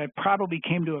around, I probably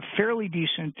came to a fairly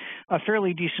decent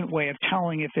way of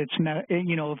telling if it's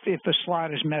if a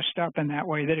slot is messed up in that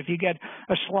way. That if you get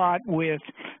a slot with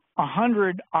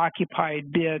 100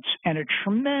 occupied bits and a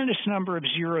tremendous number of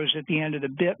zeros at the end of the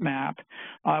bitmap,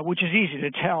 which is easy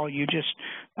to tell. You just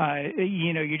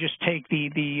take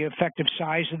the effective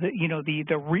size of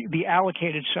the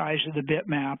allocated size of the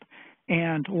bitmap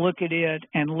and look at it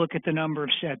and look at the number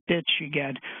of set bits you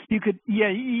get. You could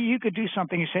do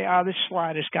something and say, this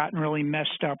slot has gotten really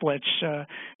messed up. Let's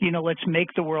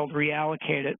make the world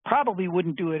reallocate it. Probably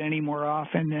wouldn't do it any more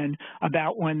often than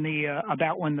about when the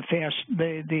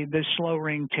slow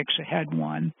ring ticks ahead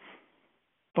one.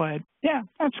 But yeah,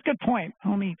 that's a good point.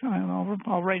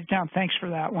 I'll write it down. Thanks for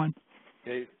that one.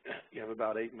 Okay, you have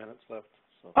about 8 minutes left.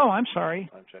 So oh, I'm sorry.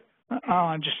 Time check.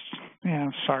 I'm just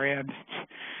sorry. I had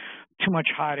too much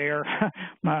hot air.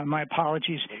 My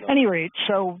apologies. At any rate,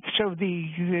 so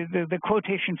the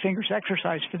quotation fingers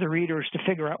exercise for the reader is to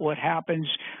figure out what happens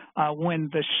when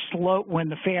the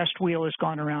fast wheel has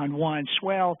gone around once.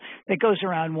 Well, it goes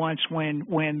around once when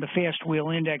the fast wheel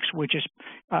index, which is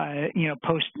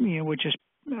post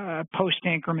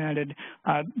incremented,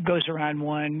 goes around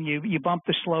one. You bump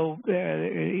the slow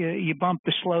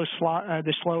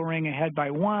ring ahead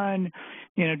by one.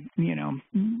 Deal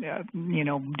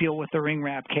with the ring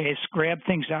wrap case. Grab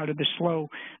things out of the slow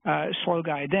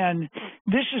guy. Then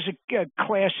this is a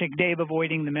classic Dave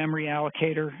avoiding the memory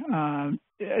allocator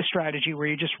strategy where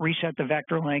you just reset the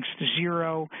vector lengths to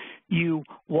 0. You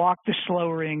walk the slow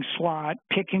ring slot,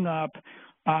 picking up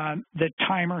the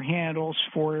timer handles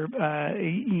for the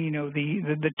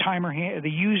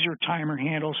user timer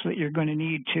handles that you're going to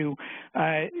need to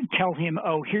tell him,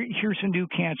 here's a new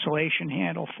cancellation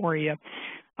handle for you.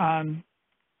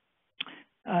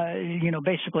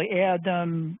 Basically add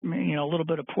them, a little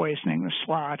bit of poisoning the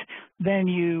slot. Then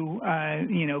you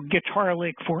guitar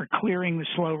lick for clearing the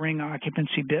slow ring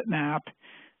occupancy bitmap.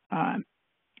 And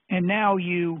now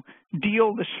you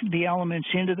deal the elements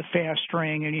into the fast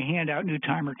ring and you hand out new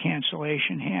timer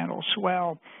cancellation handles.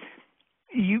 Well,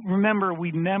 you remember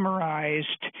we memorized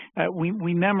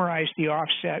the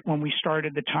offset when we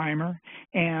started the timer,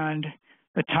 and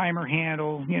the timer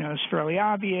handle, is fairly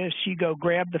obvious. You go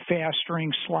grab the fast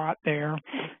ring slot there,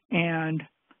 and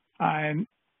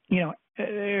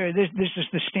this is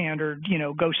the standard,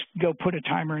 go put a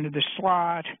timer into the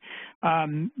slot.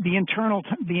 The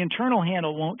internal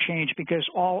handle won't change because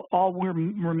all we're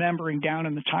remembering down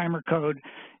in the timer code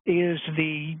is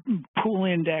the pool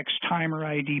index timer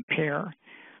ID pair.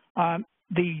 As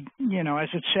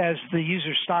it says, the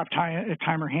user stop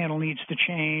timer handle needs to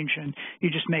change, and you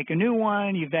just make a new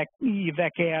one, you vec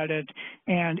add it,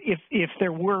 and if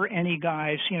there were any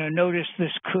guys, notice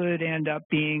this could end up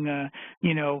being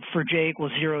for j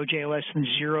equals 0, j less than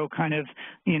 0 kind of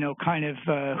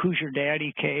who's your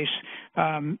daddy case.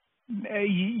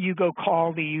 you go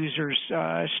call the user's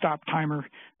stop timer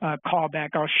callback.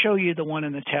 I'll show you the one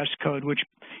in the test code, which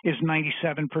is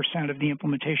 97% of the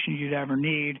implementation you'd ever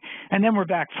need. And then we're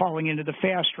back falling into the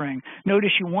fast ring.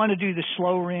 Notice you want to do the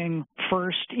slow ring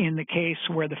first in the case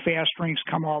where the fast rings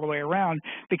come all the way around,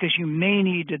 because you may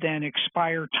need to then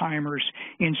expire timers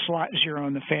in slot 0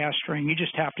 in the fast ring. You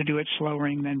just have to do it slow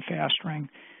ring, then fast ring.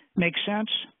 Make sense?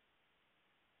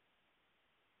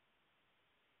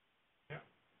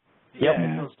 Yep,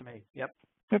 it does to me. Yep.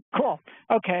 Cool.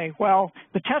 Okay. Well,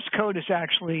 the test code is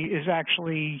actually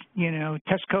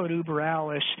test code uber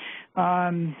alles.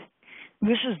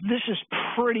 This is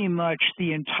pretty much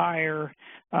the entire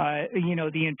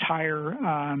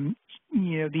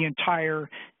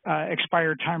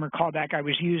expired timer callback I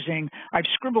was using. I've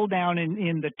scribbled down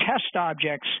in the test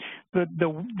objects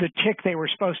the tick they were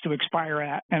supposed to expire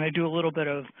at, and I do a little bit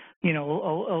of a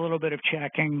little bit of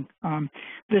checking.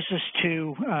 This is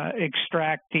to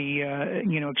extract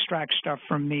extract stuff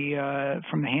from the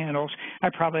handles. I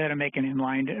probably had to make an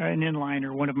inline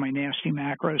or one of my nasty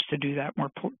macros to do that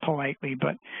more politely,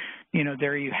 but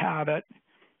there you have it.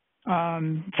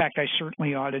 In fact, I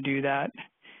certainly ought to do that.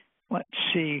 Let's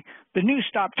see. The new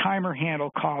stop timer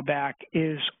handle callback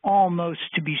is almost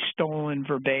to be stolen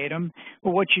verbatim.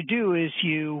 But what you do is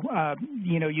you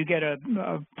get a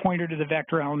pointer to the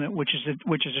vector element, which is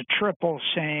a triple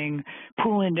saying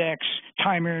pool index,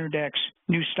 timer index,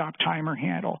 new stop timer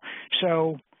handle.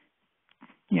 So,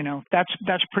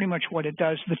 that's pretty much what it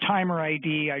does. The timer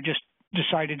ID, I just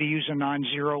decided to use a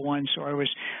non-zero one, so I was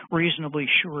reasonably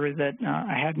sure that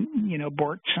I hadn't,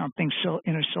 borked something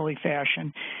in a silly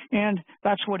fashion. And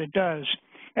that's what it does.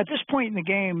 At this point in the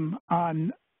game,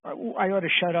 I ought to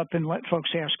shut up and let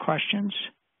folks ask questions.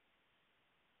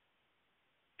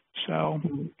 So.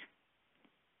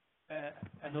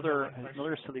 Another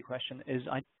silly question is,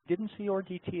 I didn't see your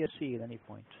DTSC at any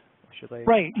point. Should I?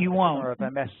 Right, you won't. Or if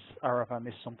I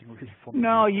missed something really funny.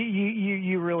 No,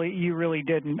 you really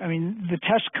didn't. I mean, the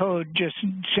test code just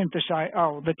synthesized.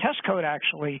 Oh, the test code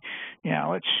actually. Yeah,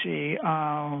 let's see.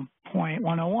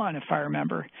 0.101, if I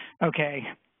remember. Okay.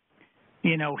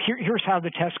 Here's how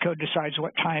the test code decides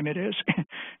what time it is.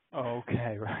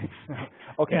 Okay, right.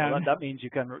 Okay, Yeah. well, that means you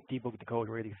can debug the code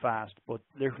really fast. But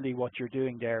literally, what you're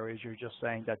doing there is you're just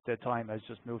saying that the time has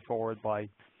just moved forward by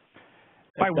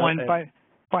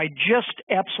just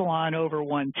epsilon over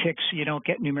 1 tick, so you don't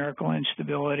get numerical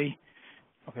instability.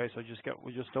 Okay, so just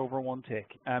over 1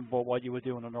 tick. But what you would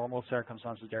do in a normal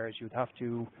circumstances there is you'd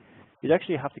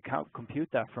actually have to compute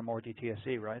that from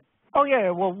RDTSC, right? Oh yeah.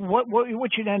 Well,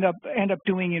 what you'd end up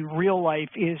doing in real life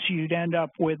is you'd end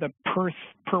up with a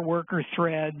per worker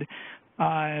thread.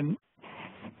 In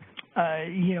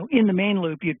the main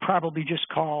loop, you'd probably just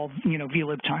call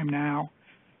vlib time now.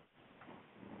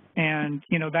 And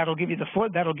that'll give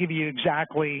you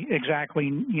exactly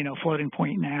floating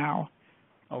point now.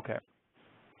 Okay.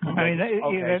 I mean,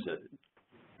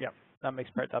 yeah, that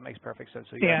makes perfect sense.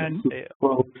 So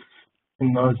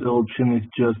another option is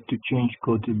just to change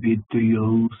code a bit to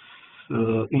use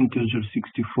integer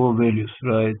 64 values,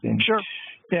 right? And sure.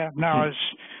 Yeah. No.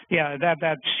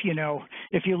 That's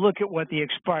if you look at what the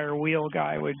expire wheel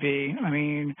guy would be, I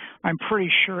mean, I'm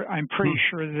pretty sure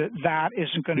that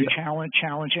isn't going to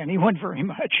challenge anyone very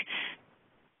much.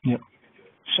 Yeah.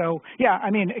 So yeah,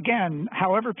 I mean, again,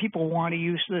 however people want to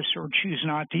use this or choose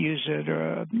not to use it,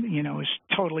 is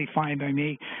totally fine by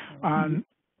me.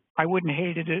 I wouldn't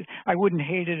hate it. I wouldn't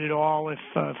hate it at all if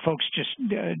folks just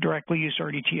directly use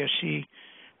RDTSC.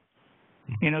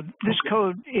 This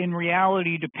code in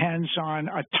reality depends on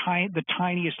the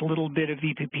tiniest little bit of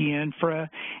VPP infra,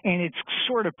 and it's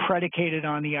sort of predicated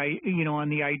on the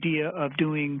idea of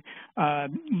doing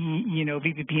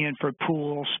VPP infra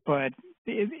pools, but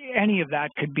any of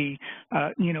that could be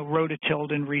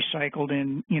rototilled and recycled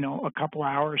in a couple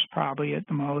hours probably at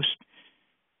the most.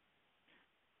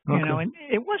 Okay. And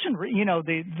it wasn't,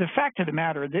 the fact of the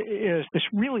matter is this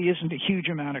really isn't a huge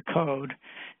amount of code,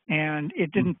 and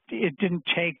it didn't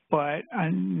take but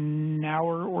an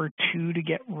hour or two to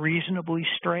get reasonably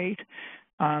straight.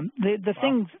 The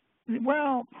things,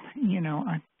 well,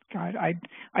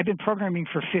 I've been programming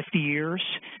for 50 years,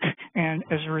 and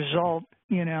as a result,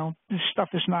 this stuff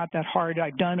is not that hard.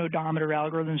 I've done odometer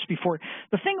algorithms before.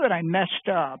 The thing that I messed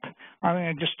up, I'm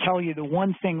going to just tell you the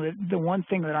one thing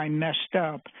that I messed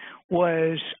up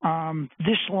was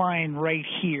this line right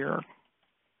here.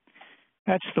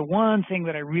 That's the one thing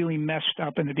that I really messed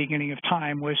up in the beginning of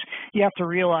time. Was you have to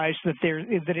realize that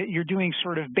you're doing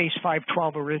sort of base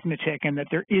 512 arithmetic, and that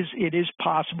it is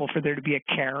possible for there to be a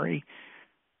carry.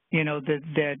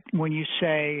 That when you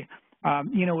say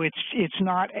You know, it's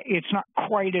not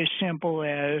quite as simple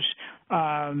as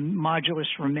modulus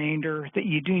remainder. That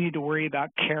you do need to worry about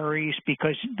carries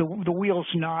because the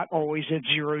wheel's not always at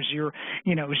 0, 0,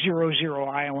 you know, 0, 0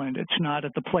 island. It's not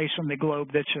at the place on the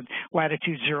globe that's at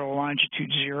latitude 0,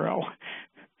 longitude 0.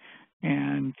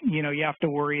 And, you know, you have to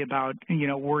worry about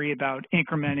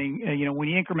incrementing, you know, when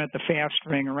you increment the fast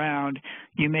ring around,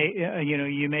 you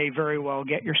may very well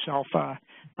get yourself a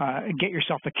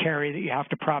carry that you have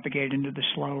to propagate into the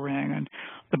slow ring. And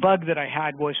the bug that I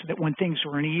had was that when things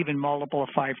were an even multiple of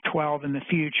 512 in the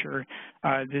future,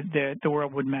 the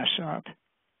world would mess up.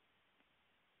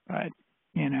 But,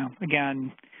 you know,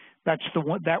 again, that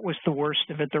was the worst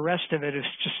of it. The rest of it is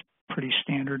just pretty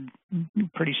standard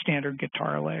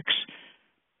guitar licks.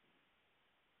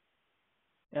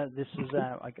 Yeah, this is.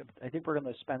 I think we're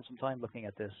going to spend some time looking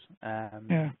at this.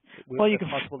 Yeah. Well, it's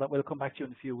possible that we'll come back to you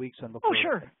in a few weeks and look. Oh,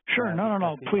 sure.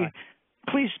 No.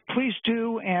 Please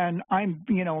do. And I'm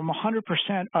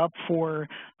 100% up for,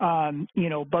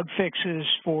 bug fixes,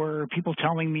 for people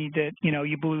telling me that,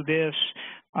 you blew this,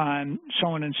 so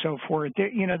on and so forth.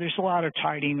 There's a lot of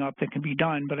tidying up that can be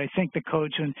done, but I think the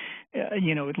code's in, at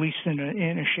least in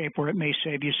a shape where it may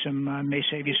save you some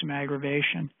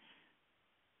aggravation.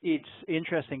 It's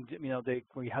interesting,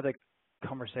 we had an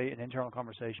internal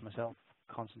conversation, myself,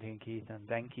 Constantine, Keith, and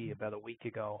Benke about a week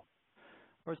ago,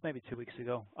 or it's maybe 2 weeks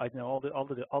ago. I don't know,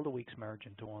 all the weeks merge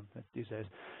into one these days.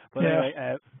 But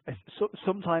anyway,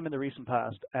 sometime in the recent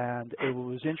past, and it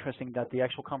was interesting that the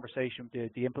actual conversation,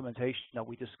 the implementation that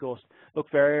we discussed,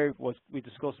 we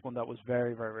discussed one that was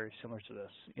very, very, very similar to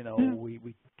this.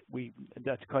 We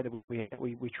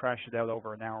trashed it out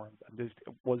over an hour, and it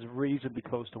was reasonably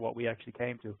close to what we actually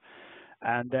came to.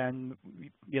 And then,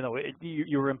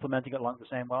 you were implementing it along the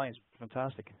same lines.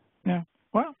 Fantastic. Yeah.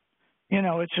 Well,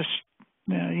 it's just,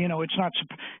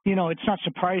 it's not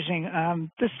surprising.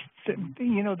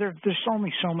 There's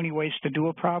only so many ways to do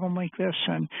a problem like this,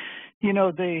 and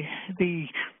the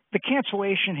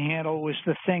cancellation handle was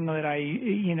the thing that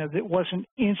that wasn't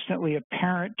instantly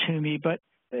apparent to me, but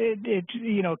it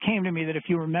came to me that if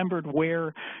you remembered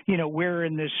where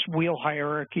in this wheel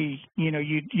hierarchy,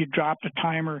 you dropped a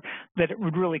timer, that it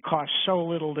would really cost so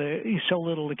little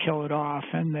to kill it off.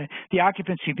 And the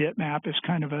occupancy bitmap is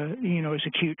kind of is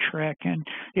a cute trick, and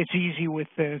it's easy with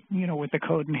the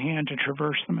code in hand to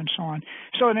traverse them and so on.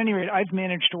 So at any rate, I've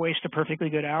managed to waste a perfectly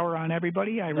good hour on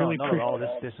everybody. I really appreciate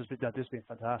this has been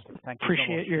fantastic. Thank you appreciate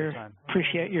so much for your time.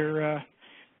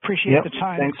 Appreciate the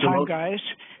time, guys,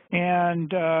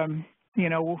 and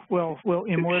we'll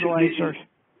immortalize our.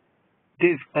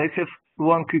 Dave, I have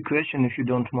one quick question, if you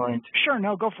don't mind. Sure,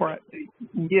 no, go for it.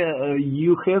 Yeah,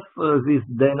 you have this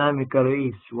dynamic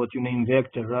arrays, what you name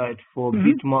vector, right, for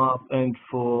bitmap and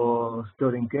for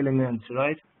storing elements,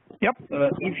 right? Yep.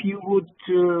 If you would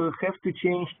have to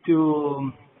change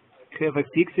to have a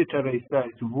fixed array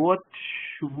size, what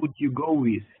would you go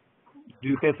with? Do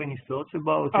you have any thoughts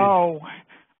about it? Oh,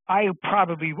 I would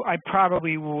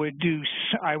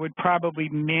probably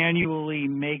manually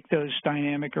make those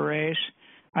dynamic arrays.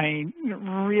 I mean,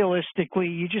 realistically,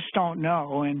 you just don't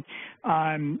know, and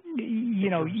some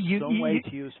way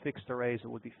to use fixed arrays, it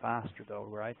would be faster, though,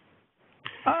 right?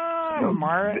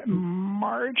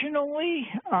 Marginally.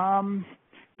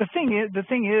 The thing is,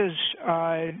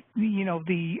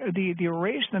 the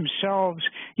arrays themselves,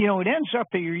 it ends up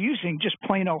that you're using just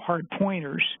plain old hard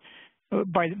pointers.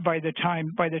 By the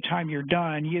time you're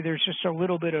done, there's just a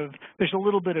little bit of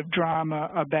drama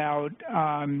about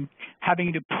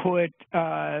having to put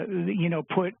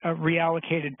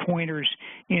reallocated pointers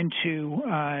into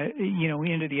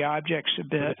the objects a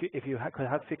bit. If you could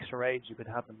have fixed arrays, you could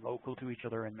have them local to each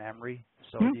other in memory,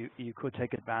 so you could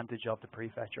take advantage of the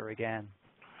prefetcher again.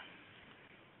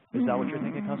 Is that what you're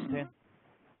thinking, Constantine?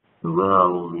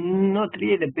 Well, not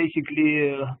really.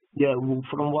 Basically,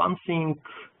 from one thing,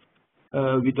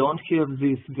 we don't have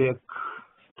this VEC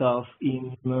stuff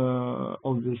in,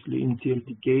 obviously, in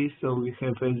TLDK, so we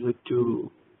have either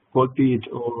to copy it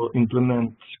or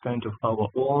implement kind of our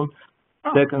own.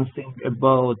 Second thing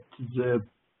about the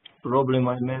problem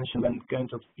I mentioned, and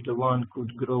kind of the one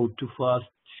could grow too fast,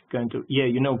 kind of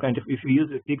if you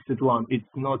use a fixed one,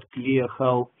 it's not clear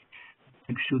how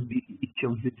it should be. Each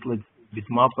of these, let's say,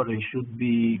 bitmap array should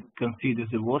be considered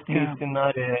the worst case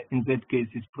scenario. In that case,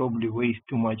 it's probably waste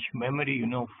too much memory,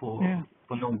 for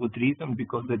no good reason,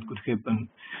 because that could happen.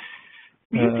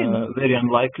 Very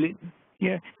unlikely.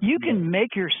 Yeah, you can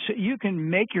make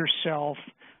yourself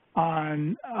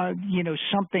on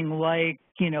something like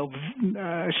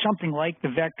the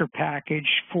vector package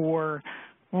for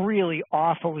really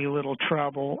awfully little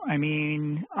trouble. I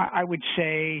mean, I would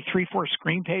say 3-4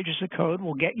 screen pages of code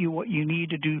will get you what you need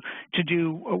to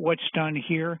do what's done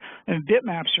here. And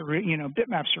bitmaps are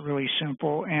bitmaps are really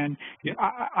simple. And yeah.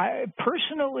 I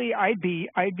personally, I'd be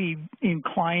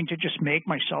inclined to just make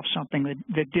myself something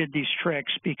that did these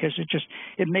tricks, because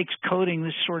it makes coding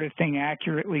this sort of thing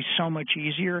accurately so much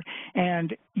easier.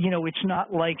 And it's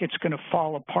not like it's going to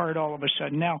fall apart all of a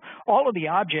sudden. Now, all of the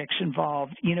objects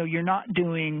involved, you're not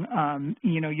doing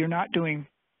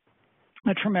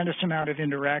a tremendous amount of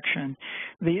indirection.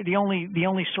 The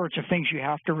only sorts of things you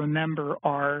have to remember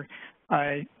are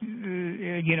as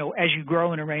you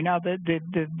grow an array. Now,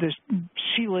 the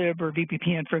CLib or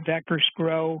VPPN for vectors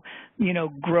grow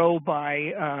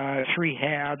by 3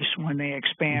 halves when they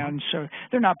expand. So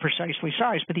they're not precisely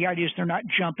sized, but the idea is they're not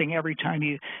jumping every time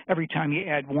you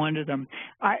add one to them.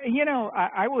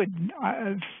 I would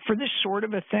for this sort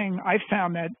of a thing, I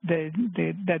found that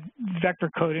that vector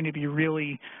coding to be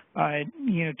really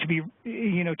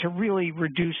to really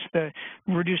reduce the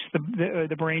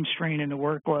brain strain and the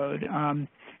workload.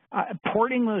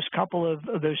 Porting those couple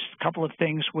of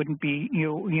things wouldn't be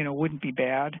wouldn't be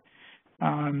bad.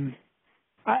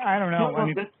 I don't know. No, I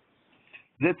mean,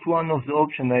 that's one of the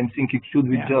options. I'm thinking, should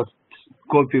we just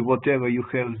copy whatever you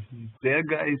have there,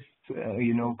 guys?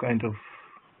 Kind of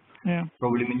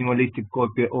probably minimalistic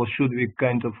copy, or should we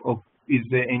kind of? Or is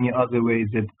there any other way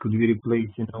that could we replace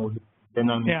the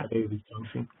dynamic array with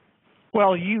something?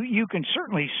 Well, you can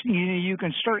certainly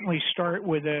start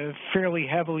with a fairly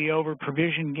heavily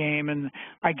over-provisioned game, and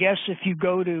I guess if you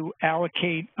go to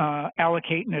allocate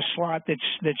in a slot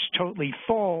that's totally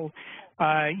full,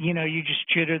 you just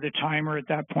jitter the timer at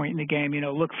that point in the game.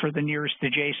 Look for the nearest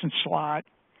adjacent slot,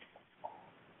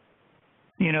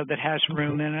 that has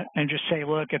room in it, and just say,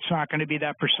 look, it's not going to be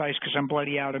that precise because I'm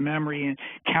bloody out of memory, and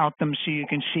count them so you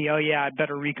can see, oh yeah, I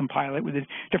better recompile it with a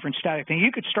different static thing.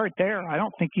 You could start there. I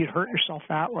don't think you'd hurt yourself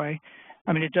that way.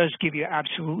 I mean, it does give you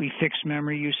absolutely fixed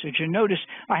memory usage. And notice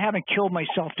I haven't killed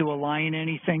myself to align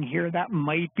anything here. That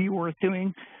might be worth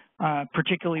doing,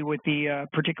 particularly with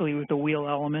the wheel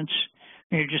elements.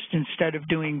 Just instead of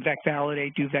doing vec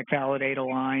validate, do vec validate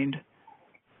aligned.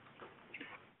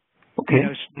 Okay.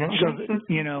 Just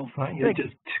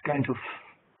kind of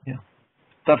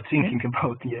start thinking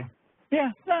about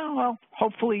Yeah. No. Well,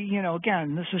 hopefully,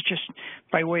 again, this is just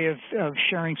by way of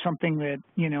sharing something that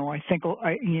I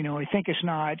think is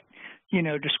not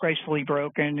disgracefully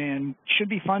broken and should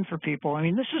be fun for people. I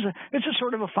mean, it's a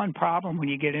sort of a fun problem when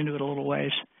you get into it a little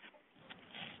ways.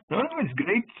 No, it's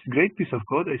great piece of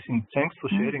code, I think. Thanks for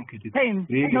sharing it. It's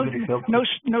really very helpful.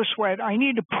 No sweat. I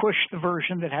need to push the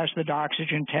version that has the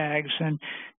Doxygen tags, and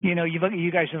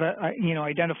you guys have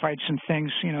identified some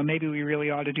things. Maybe we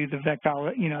really ought to do the vec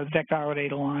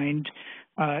validate aligned,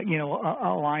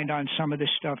 aligned on some of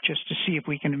this stuff, just to see if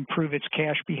we can improve its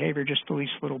cache behavior just the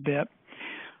least little bit.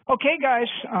 Okay, guys,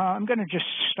 I'm going to just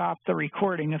stop the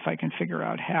recording if I can figure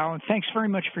out how. And thanks very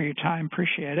much for your time.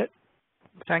 Appreciate it.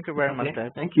 Thank you very much,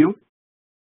 Dave. Thank you.